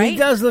for me, right? He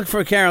does look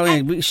for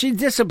Caroline. But she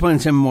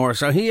disciplines him more,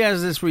 so he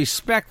has this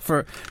respect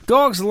for...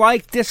 Dogs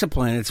like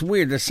discipline. It's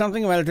weird. There's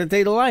something about it that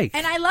they like.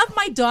 And I love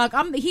my dog.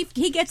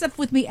 He gets up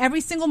with me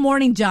every single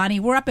morning, Johnny.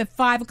 We're up at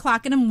 5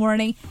 o'clock in the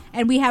morning,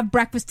 and we have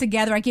breakfast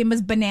together. I give him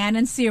his banana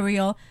and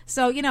cereal.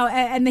 So, you know,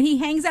 and then he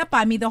hangs up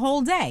on me the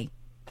whole day.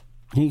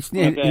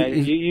 Okay.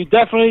 You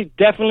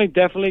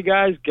definitely,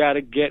 guys, got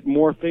to get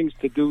more things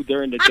to do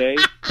during the day.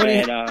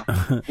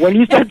 And when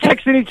you start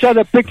texting each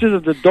other pictures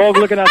of the dog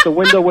looking out the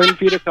window waiting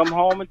for you to come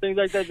home and things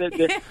like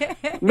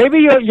that, maybe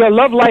your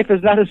love life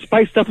is not as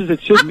spiced up as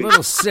it should A be.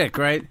 little sick,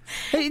 right?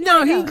 Hey,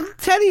 no,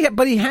 Teddy,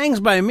 but he hangs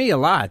by me a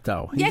lot,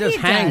 though. He Yeah, does he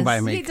hang does.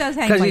 by me. He does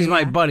hang because by he's you, my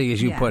yeah. buddy,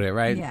 as you Yeah. put it,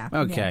 right? Yeah.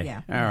 Okay.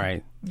 Yeah. All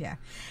right. Yeah.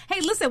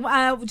 Hey, listen,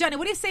 Johnny,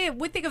 what do you say? What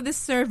do you think of this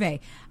survey?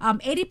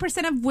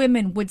 80% of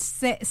women would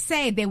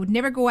say they would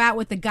never go out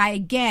with a guy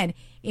again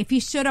if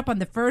he showed up on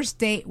the first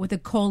date with a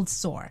cold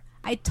sore.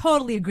 I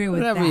totally agree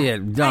with Whatever that. you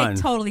had done. I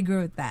totally agree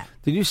with that.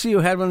 Did you see who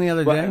had one the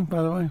other day,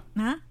 by the way?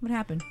 Huh? What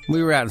happened?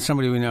 We were out and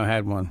somebody we know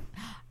had one.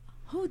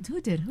 Who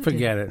did? Who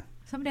Forget did? it.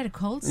 Somebody had a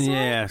cold sore?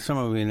 Yeah,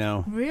 someone we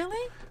know. Really?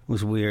 It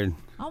was weird.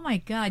 Oh my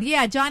God!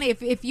 Yeah, Johnny.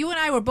 If you and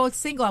I were both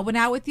single, I went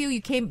out with you.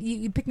 You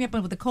picked me up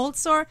with a cold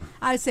sore.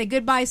 I'd say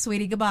goodbye,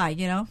 sweetie. Goodbye.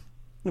 You know.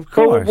 Of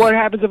So course. what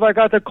happens if I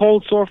got the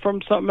cold sore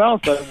from something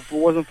else? If it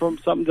wasn't from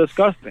something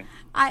disgusting?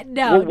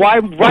 No. Well, why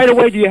right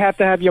away do you have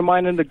to have your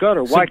mind in the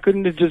gutter? Why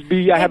couldn't it just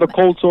be I have a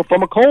cold sore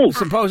from a cold?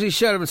 Suppose he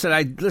showed up and said,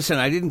 I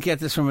didn't get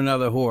this from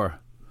another whore.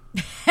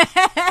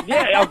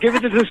 Yeah, I'll give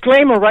it the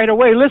disclaimer right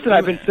away. Listen,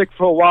 I've been sick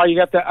for a while. You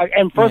got to,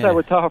 and first Yeah. I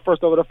would tell her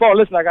first over the phone.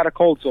 Listen, I got a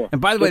cold sore. And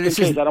by the way, Just this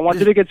in is- case. I don't want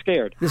this- you to get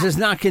scared. This is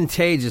not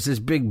contagious, this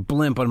big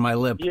blimp on my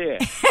lip. Yeah,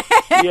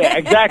 yeah,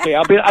 exactly.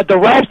 I'll be the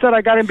rash that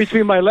I got in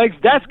between my legs.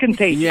 That's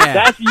contagious. Yeah.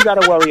 That's what you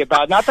got to worry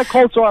about, not the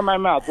cold sore in my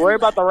mouth. Worry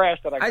about the rash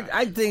that I got.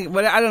 I think,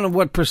 but I don't know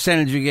what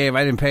percentage you gave.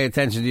 I didn't pay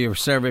attention to your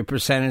survey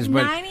percentage,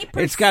 but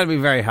 90%. it's got to be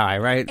very high,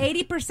 right?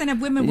 80%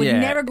 of women would Yeah.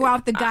 never go out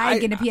with the guy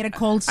again if he had a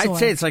cold sore. I'd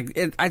say it's like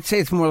I'd say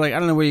it's more like I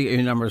don't know where you get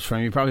your numbers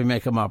from. You probably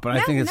make them up, but I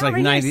No, think it's no, like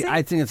right here, 90. see?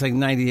 I think it's like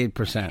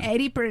 98%.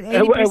 80%.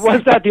 And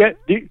what's that?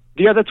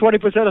 The other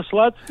 20% of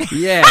sluts?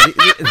 Yeah,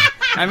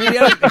 I mean,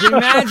 can you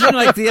imagine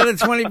like the other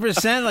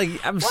 20%? Like,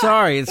 I'm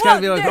sorry, it's got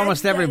to be like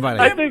almost everybody.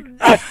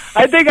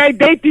 I think I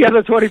date the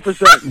other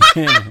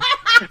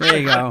 20%. There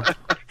you go.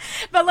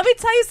 But let me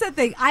tell you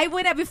something. I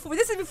went out before.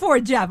 This is before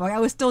Jeff. I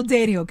was still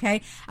dating.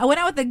 Okay, I went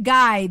out with a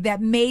guy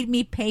that made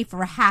me pay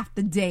for half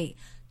the date.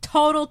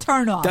 Total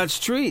turnoff.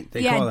 Dutch treat,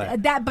 they call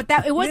that. But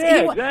it wasn't.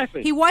 Yeah, he,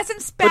 exactly. He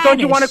wasn't Spanish. But don't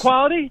you want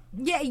equality?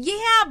 Yeah.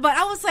 But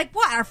I was like,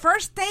 what? Our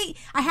first date,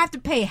 I have to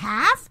pay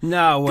half?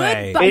 No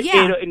way. But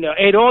yeah.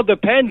 It all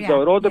depends, Yeah,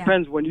 though. It all yeah.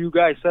 depends when you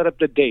guys set up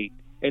the date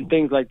and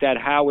things like that,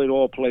 how it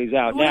all plays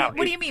out. What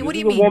do you mean? What do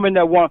you this is mean? A woman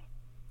that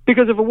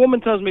because if a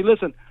woman tells me,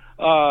 listen,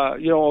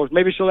 or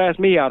maybe she'll ask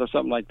me out or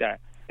something like that,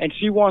 and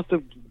she wants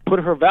to put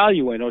her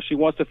value in, or she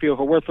wants to feel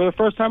her worth for the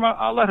first time,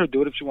 I'll let her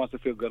do it if she wants to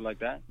feel good like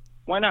that.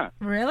 Why not?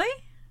 Really?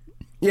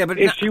 Yeah, but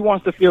If she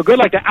wants to feel good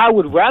like that, I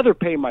would rather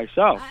pay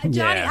myself. Johnny,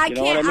 Yeah. I You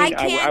know can't. what I mean? I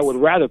can't. I would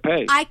rather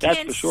pay. I That's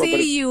can't for sure. see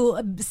But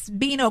you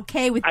being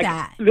okay with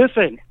that.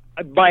 Listen,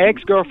 my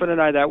ex-girlfriend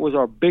and I, that was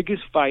our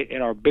biggest fight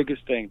and our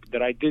biggest thing,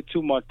 that I did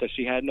too much, that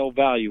she had no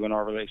value in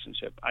our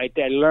relationship. I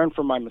learned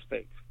from my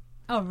mistakes.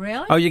 Oh,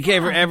 really? oh, you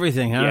gave her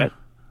everything, huh? Yes.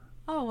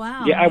 Oh,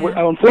 wow. Yeah,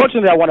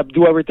 unfortunately, I want to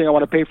do everything. I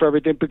want to pay for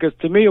everything because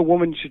to me, a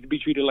woman should be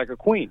treated like a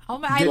queen. Oh,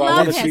 my, I So love I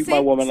want him. to treat See? my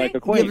woman See? like a Yeah,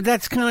 queen. but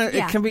that's kind of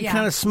Yeah, it can be yeah,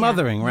 kind of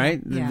smothering, yeah,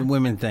 right? yeah. The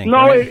women think. No,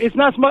 right? it's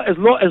not smart. As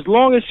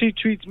long as she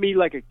treats me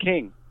like a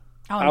king,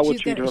 Oh, I would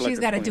she's treat her like she's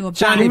a got to queen. do a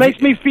Johnny, She if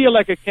makes you- me feel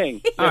like a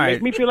king. All right.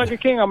 Make me feel like a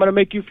king. I'm going to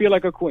make you feel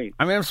like a queen.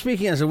 I mean, I'm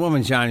speaking as a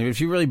woman, Johnny. If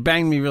you really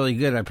banged me really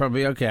good, I'd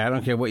probably okay. I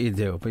don't care what you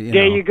do, but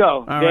There know. you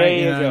go. All There right,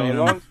 you go. you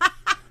know. Long-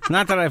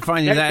 Not that I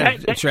find you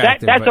that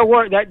attractive. That's but a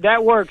word.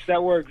 That works.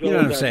 That works. You know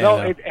what I'm saying, No,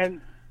 though.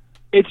 and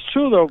it's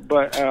true though.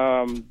 But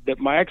that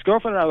my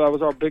ex-girlfriend and I, that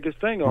was our biggest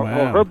thing, or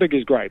Wow. her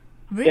biggest gripe.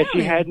 That she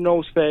Really? had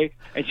no say,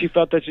 and she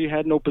felt that she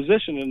had no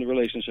position in the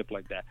relationship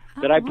like that.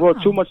 That I Oh, brought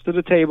wow. too much to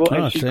the table, Oh,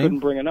 and she see? couldn't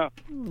bring enough.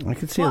 I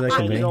can see how that Well, could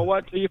And be. you know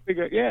what? So you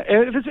figure, yeah,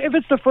 if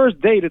it's the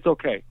first date, it's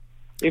okay.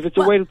 If it's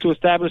a way to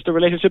establish the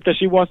relationship that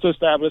she wants to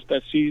establish,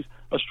 that she's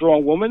a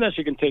strong woman, that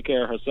she can take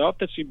care of herself,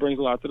 that she brings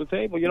a lot to the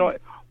table. You know,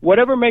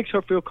 whatever makes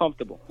her feel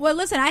comfortable. Well,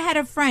 listen, I had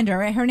a friend,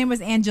 her name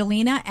was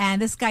Angelina,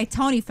 and this guy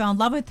Tony fell in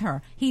love with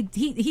her.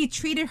 He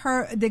treated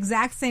her the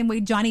exact same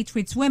way Johnny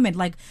treats women,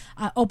 like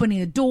opening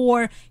the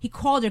door. He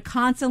called her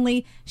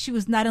constantly. She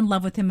was not in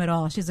love with him at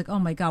all. She's like, oh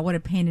my God, what a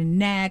pain in the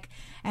neck.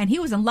 And he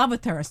was in love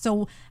with her.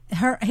 So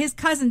his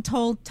cousin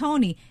told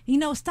Tony, you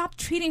know, stop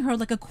treating her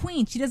like a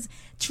queen. She does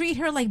treat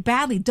her like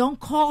badly. Don't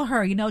call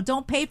her, you know,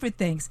 don't pay for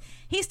things.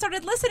 He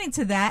started listening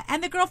to that,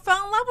 and the girl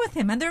fell in love with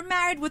him, and they're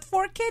married with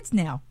 4 kids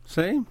now.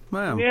 See?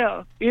 Wow.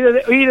 Yeah,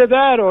 either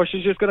that, or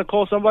she's just going to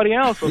call somebody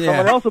else, or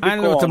someone else will be I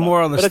know what the calling her.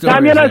 moral of the By the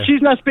story time is.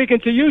 she's not speaking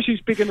to you, she's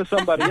speaking to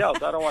somebody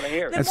else. I don't want to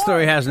hear it. That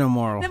story has no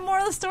moral. The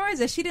moral of the story is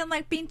that she didn't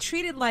like being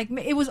treated like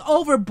it was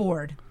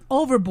overboard.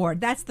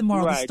 Overboard. That's the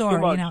moral of the Right, story.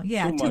 too much, You know,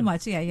 yeah, too too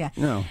much. much. Yeah.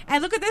 No.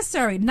 And look at this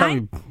story.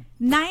 Probably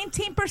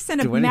 19% of do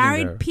anything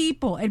married there.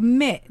 people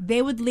admit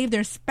they would leave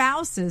their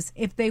spouses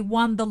if they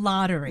won the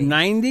lottery.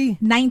 90?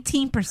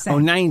 19%. Oh,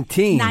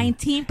 19.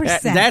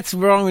 19%. That's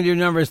wrong with your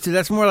numbers, too.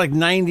 That's more like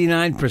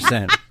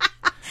 99%.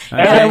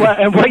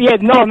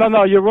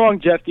 No, you're wrong,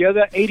 Jeff. The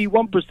other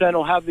 81%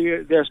 will have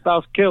their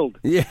spouse killed.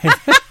 Yeah,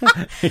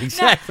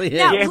 exactly.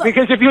 Now, Yeah, look-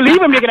 because if you leave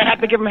them, you're going to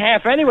have to give them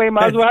half anyway.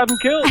 Might as well have them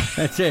killed.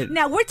 That's it.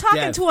 Now, we're talking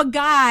Yes. to a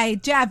guy,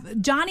 Jeff.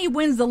 Johnny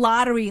wins the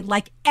lottery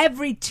like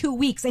every 2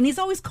 weeks, and he's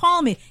always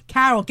calling me,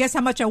 Carol, guess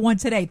how much I won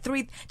today?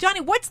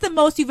 Johnny, what's the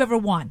most you've ever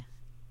won?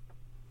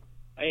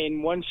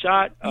 In one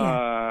shot,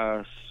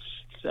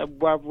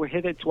 we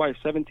hit it twice,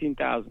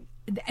 17,000.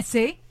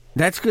 See?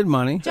 That's good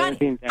money.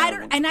 Johnny,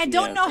 I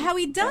don't know how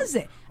he does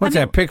it. What's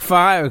that? Pick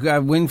 5?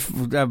 Win?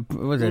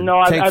 What's it? No,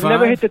 I've Take never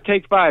 5? hit the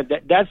Take 5.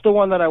 That's the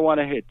one that I want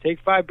to hit.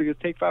 Take 5, because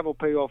Take 5 will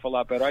pay off a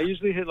lot better. I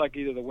usually hit like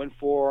either the Win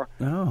 4,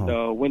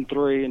 the Win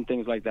 3, and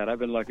things like that. I've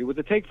been lucky. With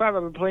the Take 5,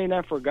 I've been playing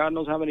that for God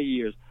knows how many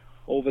years.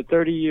 Over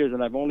 30 years,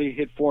 and I've only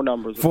hit 4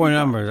 numbers. 4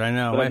 numbers, I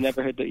know. But I've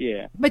never hit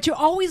But you're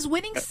always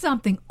winning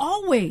something,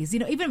 always. You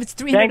know, even if it's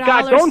 $300. Thank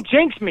God. Don't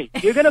jinx me.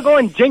 You're going to go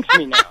and jinx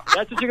me now.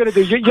 That's what you're going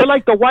to do. You're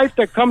like the wife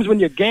that comes when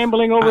you're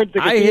gambling over at the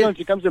casino, and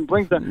she comes and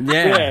brings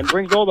and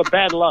brings all the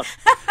bad luck.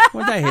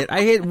 What did I hit?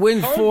 I hit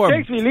Win 4.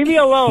 Jinx me. Leave me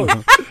alone.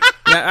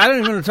 Yeah, I don't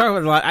even want to talk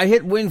about it a lot. I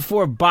hit Win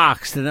 4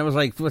 boxed, and that was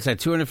like, what's that,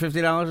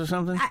 $250 or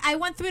something? I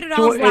won $300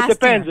 last year. It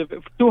depends. If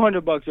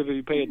 $200 if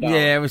you pay $1.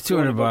 Yeah, it was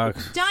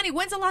 $200. Johnny,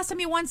 when's the last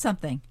time you won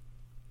something?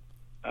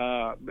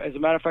 As a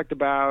matter of fact,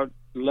 about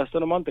less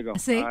than a month ago.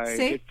 See?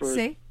 Hit for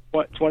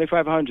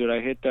 2,500. I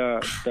hit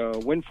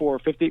the Win 4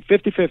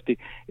 50-50.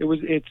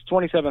 It's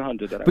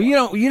 2,700 that I But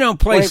won. you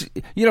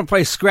don't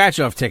play scratch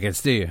off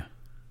tickets, do you?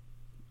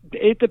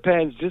 It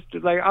depends. Just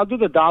like I'll do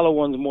the dollar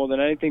ones more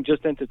than anything,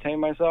 just to entertain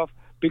myself.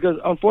 Because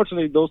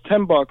unfortunately, those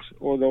 $10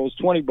 or those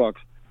 $20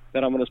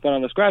 that I'm going to spend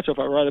on the scratch off,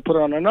 I'd rather put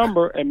it on a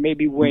number and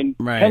maybe win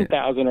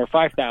 10,000 or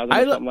 5,000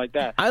 or something like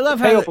that. I love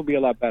the payoff will be a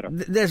lot better.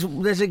 There's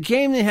a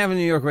game they have in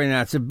New York right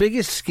now. It's the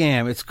biggest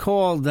scam. It's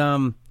called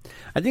I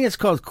think it's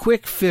called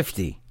Quick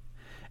 50,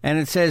 and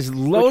it says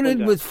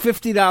loaded with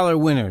 $50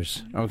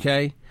 winners.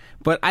 Okay.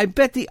 But I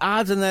bet the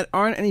odds on that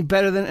aren't any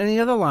better than any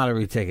other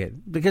lottery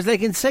ticket, because they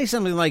can say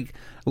something like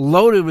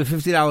loaded with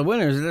 $50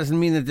 winners. It doesn't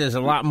mean that there's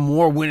a lot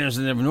more winners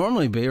than there would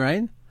normally be,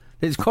 right?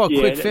 It's called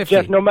Quick 50.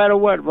 Jeff, no matter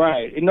what,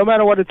 right? No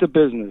matter what, it's a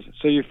business.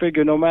 So you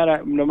figure no matter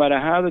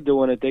how they're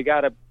doing it, they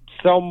got to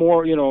sell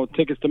more,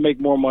 tickets to make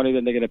more money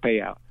than they're going to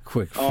pay out.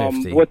 Quick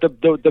 50. What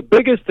the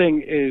biggest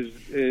thing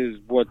is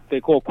what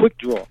they call quick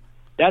draw.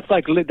 That's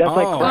like crack.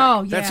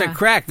 Oh, yeah. That's a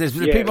crack. There's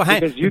people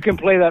because you can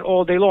play that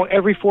all day long.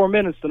 Every 4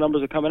 minutes, the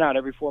numbers are coming out.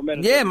 Every 4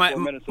 minutes. Yeah, every 4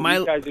 minutes. So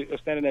these guys are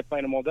standing there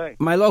playing them all day.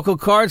 My local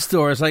card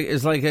store is like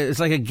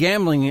a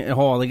gambling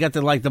hall. They got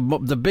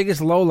the biggest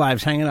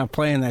lowlifes hanging out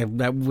playing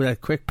that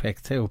quick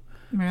pick too.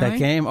 Really? That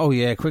game? Oh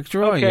yeah, quick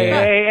draw. Okay,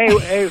 yeah.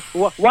 hey,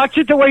 watch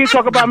it the way you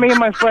talk about me and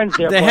my friends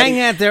there. They buddy. hang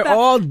out there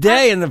all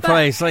day in the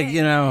place, Johnny,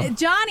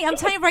 I'm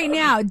telling you right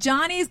now,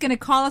 Johnny's going to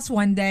call us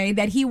one day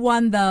that he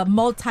won the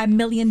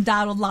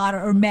multi-million-dollar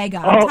lottery or mega.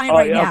 I'm telling you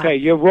right now. Okay,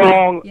 you're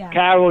wrong, Yeah.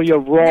 Carol. You're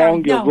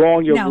wrong. You're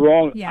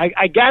wrong. Yeah.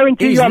 I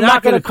guarantee He's you, I'm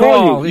not going to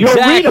call you.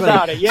 Exactly. You'll read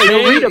about it. Yeah,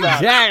 you'll read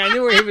about it. Exactly. I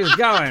knew where he was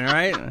going.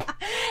 Right?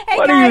 Hey,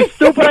 What guys. are you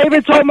stupid? I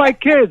even told my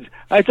kids.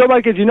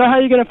 You know how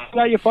you're going to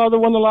find out your father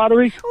won the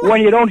lottery?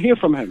 When you don't hear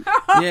from him.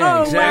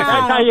 Yeah, exactly.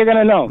 That's how you're going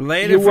to know.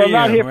 Later you for will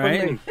not you, hear right?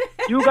 from me.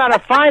 You got to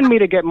find me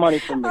to get money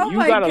from me. Oh, you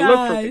my got to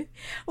look for me. God.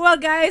 Well,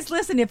 guys,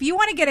 listen, if you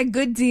want to get a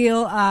good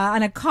deal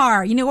on a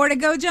car, you know where to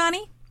go,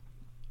 Johnny?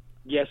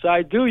 Yes,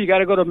 I do. You got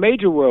to go to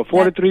Major World,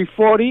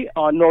 4340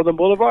 on Northern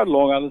Boulevard,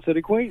 Long Island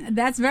City, Queens.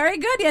 That's very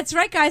good. That's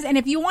right, guys. And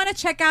if you want to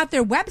check out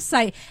their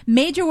website,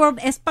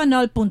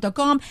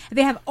 majorworldespanol.com,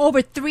 they have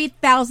over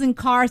 3,000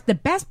 cars. The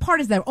best part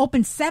is they're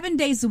open 7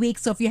 days a week.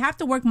 So if you have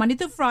to work Monday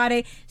through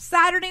Friday,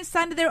 Saturday and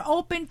Sunday, they're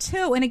open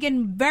too. And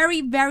again,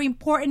 very, very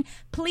important.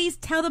 please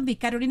tell them the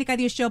Carolina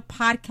Cadillo Show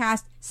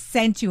podcast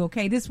sent you,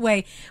 okay? This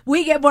way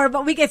we get more,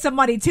 but we get some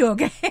money too,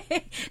 okay?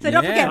 So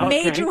don't forget,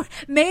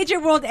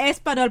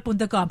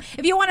 majorworldespanol.com.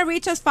 If you want to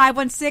reach us,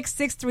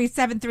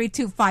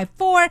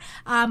 516-637-3254.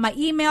 My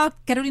email,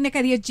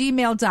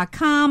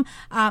 carolinacadillo@gmail.com.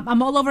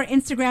 I'm all over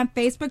Instagram,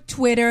 Facebook,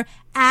 Twitter,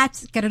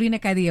 at Carolina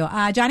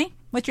Cadillo. Johnny,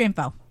 what's your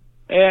info?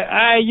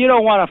 You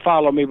don't want to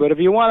follow me, but if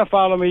you want to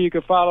follow me, you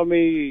can follow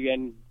me,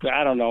 and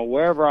I don't know,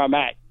 wherever I'm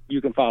at,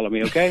 you can follow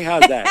me, okay?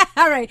 How's that?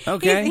 All right.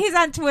 Okay. He's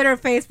on Twitter,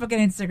 Facebook,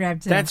 and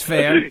Instagram, too. That's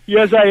fair.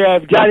 Yes, I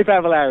am. Johnny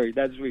Favolari.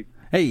 That's sweet.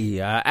 Hey,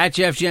 at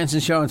Jeff Jensen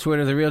Show on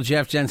Twitter, The Real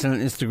Jeff Jensen on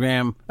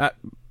Instagram.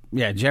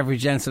 Jeffrey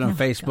Jensen on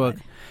Facebook.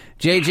 God.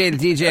 JJ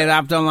the DJ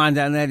at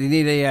optonline.net. You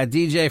need a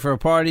DJ for a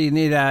party. You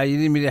need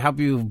me to help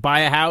you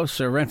buy a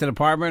house or rent an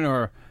apartment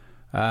or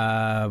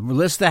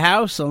list a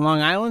house on Long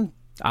Island.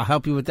 I'll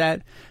help you with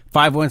that.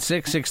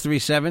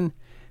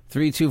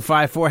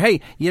 516-637-3254.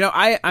 Hey,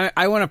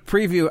 I want to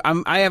preview.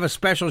 I have a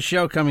special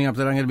show coming up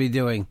that I'm going to be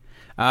doing.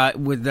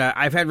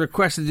 I've had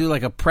requests to do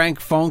like a prank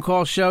phone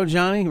call show,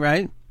 Johnny.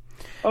 Right?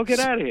 Oh, get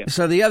out of here!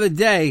 So the other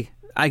day,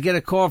 I get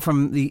a call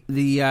from the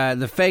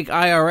fake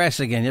IRS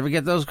again. You ever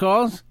get those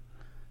calls?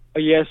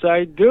 Yes,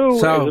 I do.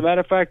 So- As a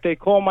matter of fact, they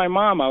call my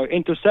mom. I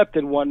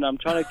intercepted one. I'm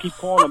trying to keep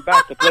calling them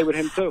back to play with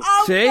him too.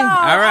 Oh, See? no.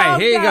 All right, Oh,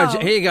 here you no. go.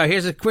 Here you go.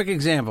 Here's a quick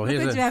example.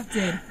 Look what Jeff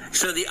did.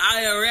 So the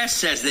IRS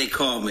says they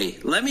called me.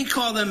 Let me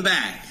call them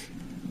back.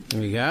 Here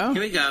we go.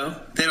 Here we go.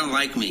 They don't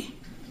like me.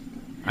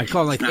 I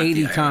called like It's not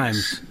 80 the IRS.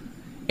 times.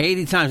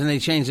 80 times, and they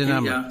changed the Here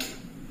we number. go.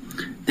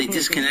 They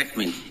disconnect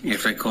me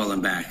after I call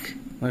them back.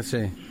 Let's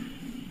see.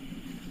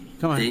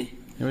 Come on. See?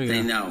 Here we go.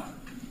 They know.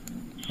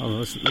 Oh,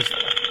 listen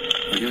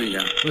Here we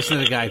go. to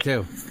the guy,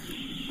 too.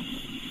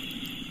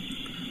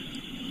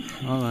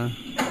 Hold on.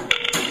 Internal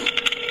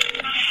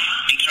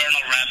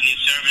Revenue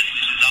Service.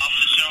 This is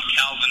Officer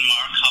Calvin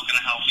Mark. How can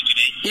I help you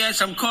today?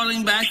 Yes, I'm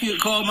calling back. You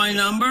called my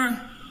number? May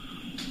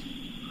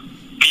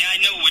I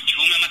know with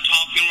whom am I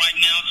talking right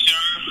now,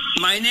 sir?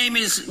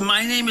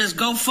 My name is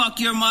Go Fuck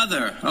Your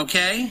Mother,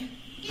 okay? Okay,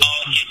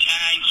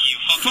 thank you.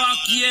 Fuck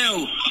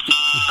you.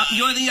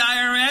 You're the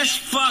IRS?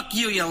 Fuck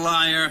you, you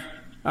liar.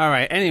 All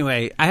right.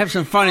 Anyway, I have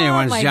some funnier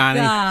ones,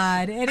 Johnny. Oh,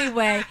 my God.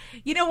 Anyway,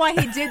 you know why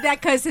he did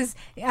that? Because the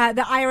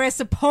IRS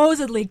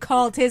supposedly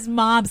called his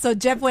mom. So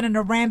Jeff went on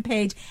a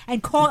rampage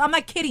and called, I'm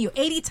not kidding you,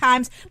 80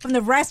 times from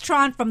the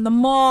restaurant, from the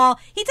mall.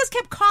 He just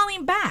kept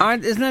calling back.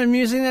 Isn't that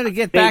amusing to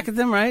get back at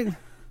them, right?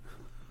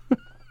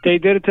 They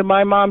did it to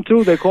my mom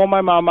too. They called my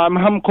mom. My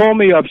mom called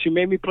me up. She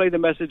made me play the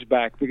message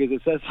back because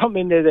it says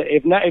something there that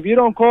if you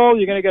don't call,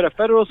 you're gonna get a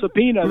federal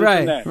subpoena. This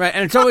and that. Right.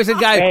 And it's always a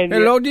guy, And-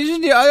 hello, this is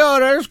the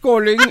IRS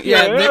calling. How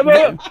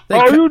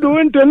you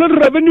doing? Internal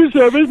Revenue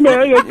Service, may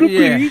I help you,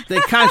 please? They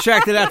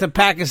contracted out to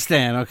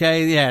Pakistan,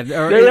 okay? Yeah. They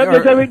have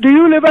to say, do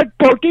you live at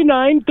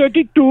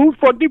 4932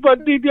 40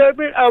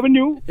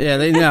 Avenue? Yeah,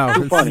 they know. It's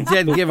a funny.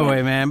 dead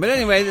giveaway, man. But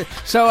anyway,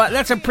 so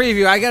that's a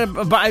preview.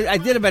 I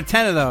did about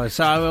 10 of those,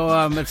 so I will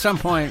at some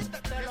point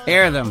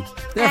air them.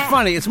 They're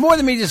funny. It's more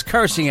than me just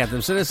cursing at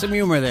them, so there's some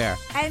humor there.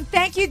 And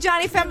thank you,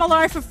 Johnny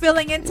Familari, for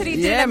filling in today. You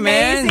did Yeah, an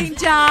man. amazing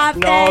job.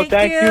 No,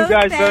 thank you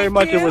guys very Thank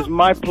much. you. It was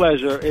my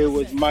pleasure.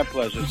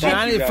 Thank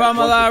Johnny you guys once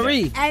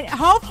Famolari, And the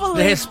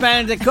hopefully,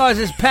 Hispanic that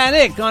causes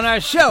panic on our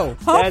show.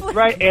 That's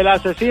right. El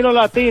Asesino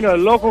Latino, El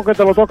Loco que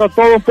te lo toca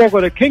todo un poco,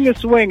 the King of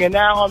Swing. And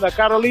now on the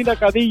Carolina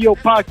Cadillo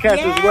podcast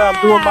is where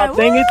I'm doing my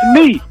thing. It's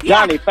me,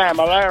 Johnny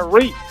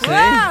Famolari.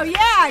 wow,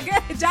 yeah,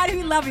 good. Johnny,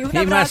 we love you.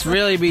 He must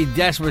really be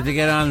desperate to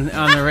get on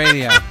the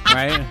radio,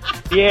 right?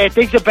 Yeah,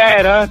 things are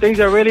bad, huh? Things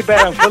are really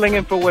bad. I'm filling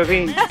in for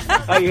Wavine.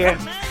 Oh, yeah.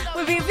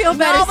 We feel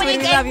better, Nobody sweetie.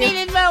 We can love you. feel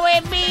it for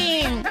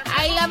Webin.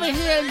 I love his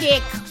little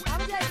dick.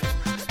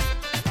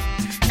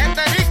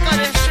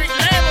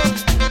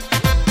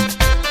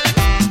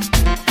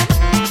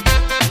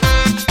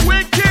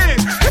 Wicked!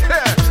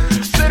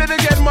 Say it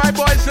again, my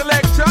boy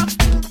selector.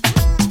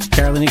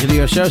 Carolina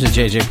Cadillo Show's a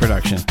JJ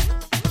production.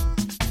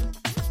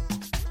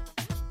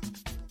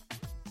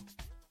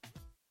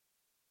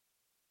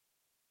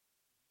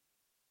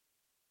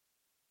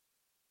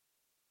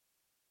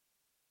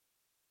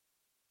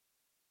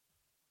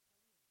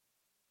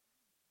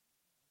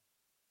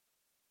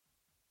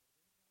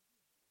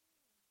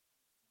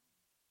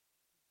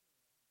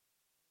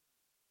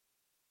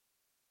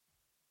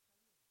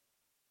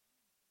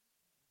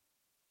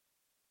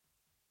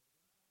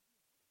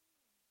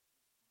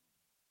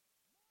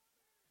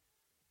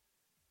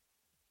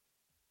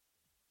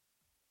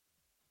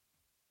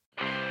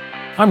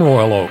 I'm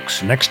Royal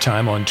Oakes. Next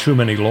time on Too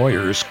Many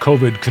Lawyers,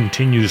 COVID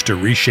continues to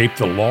reshape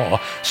the law.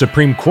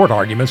 Supreme Court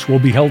arguments will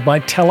be held by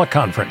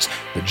teleconference.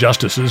 The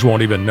justices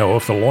won't even know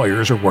if the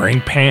lawyers are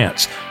wearing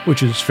pants,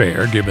 which is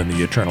fair given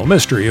the eternal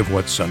mystery of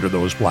what's under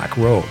those black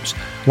robes.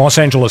 Los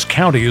Angeles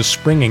County is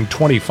springing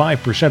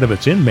 25% of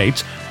its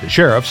inmates. The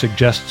sheriff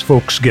suggests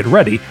folks get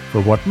ready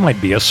for what might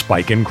be a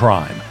spike in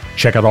crime.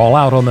 Check it all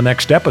out on the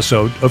next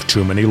episode of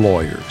Too Many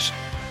Lawyers.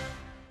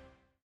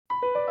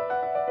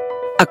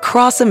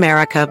 Across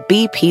America,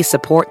 BP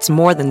supports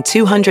more than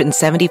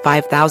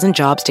 275,000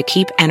 jobs to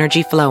keep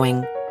energy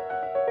flowing.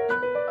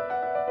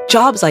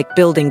 Jobs like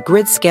building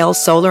grid-scale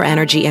solar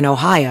energy in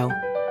Ohio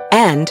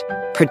and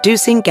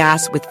producing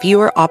gas with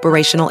fewer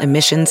operational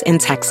emissions in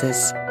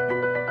Texas.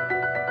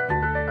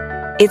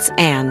 It's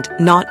and,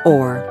 not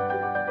or.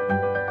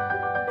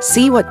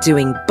 See what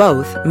doing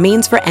both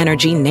means for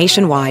energy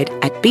nationwide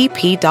at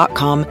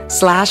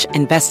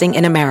bp.com/investing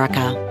in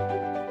America.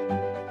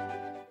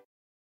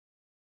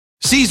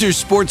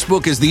 Caesars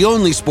Sportsbook is the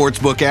only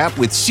sportsbook app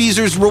with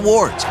Caesars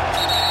Rewards.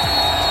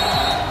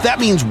 That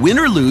means win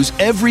or lose,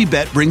 every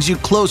bet brings you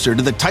closer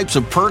to the types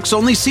of perks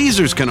only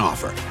Caesars can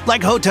offer,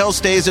 like hotel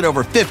stays at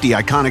over 50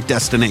 iconic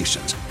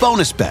destinations,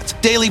 bonus bets,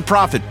 daily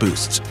profit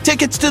boosts,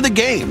 tickets to the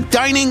game,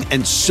 dining,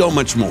 and so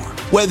much more.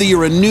 Whether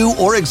you're a new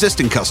or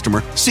existing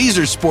customer,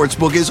 Caesars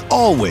Sportsbook is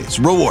always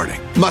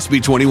rewarding. Must be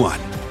 21.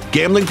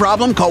 Gambling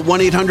problem? Call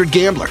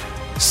 1-800-GAMBLER.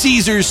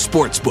 Caesars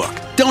Sportsbook.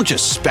 Don't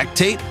just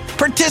spectate,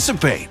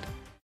 participate.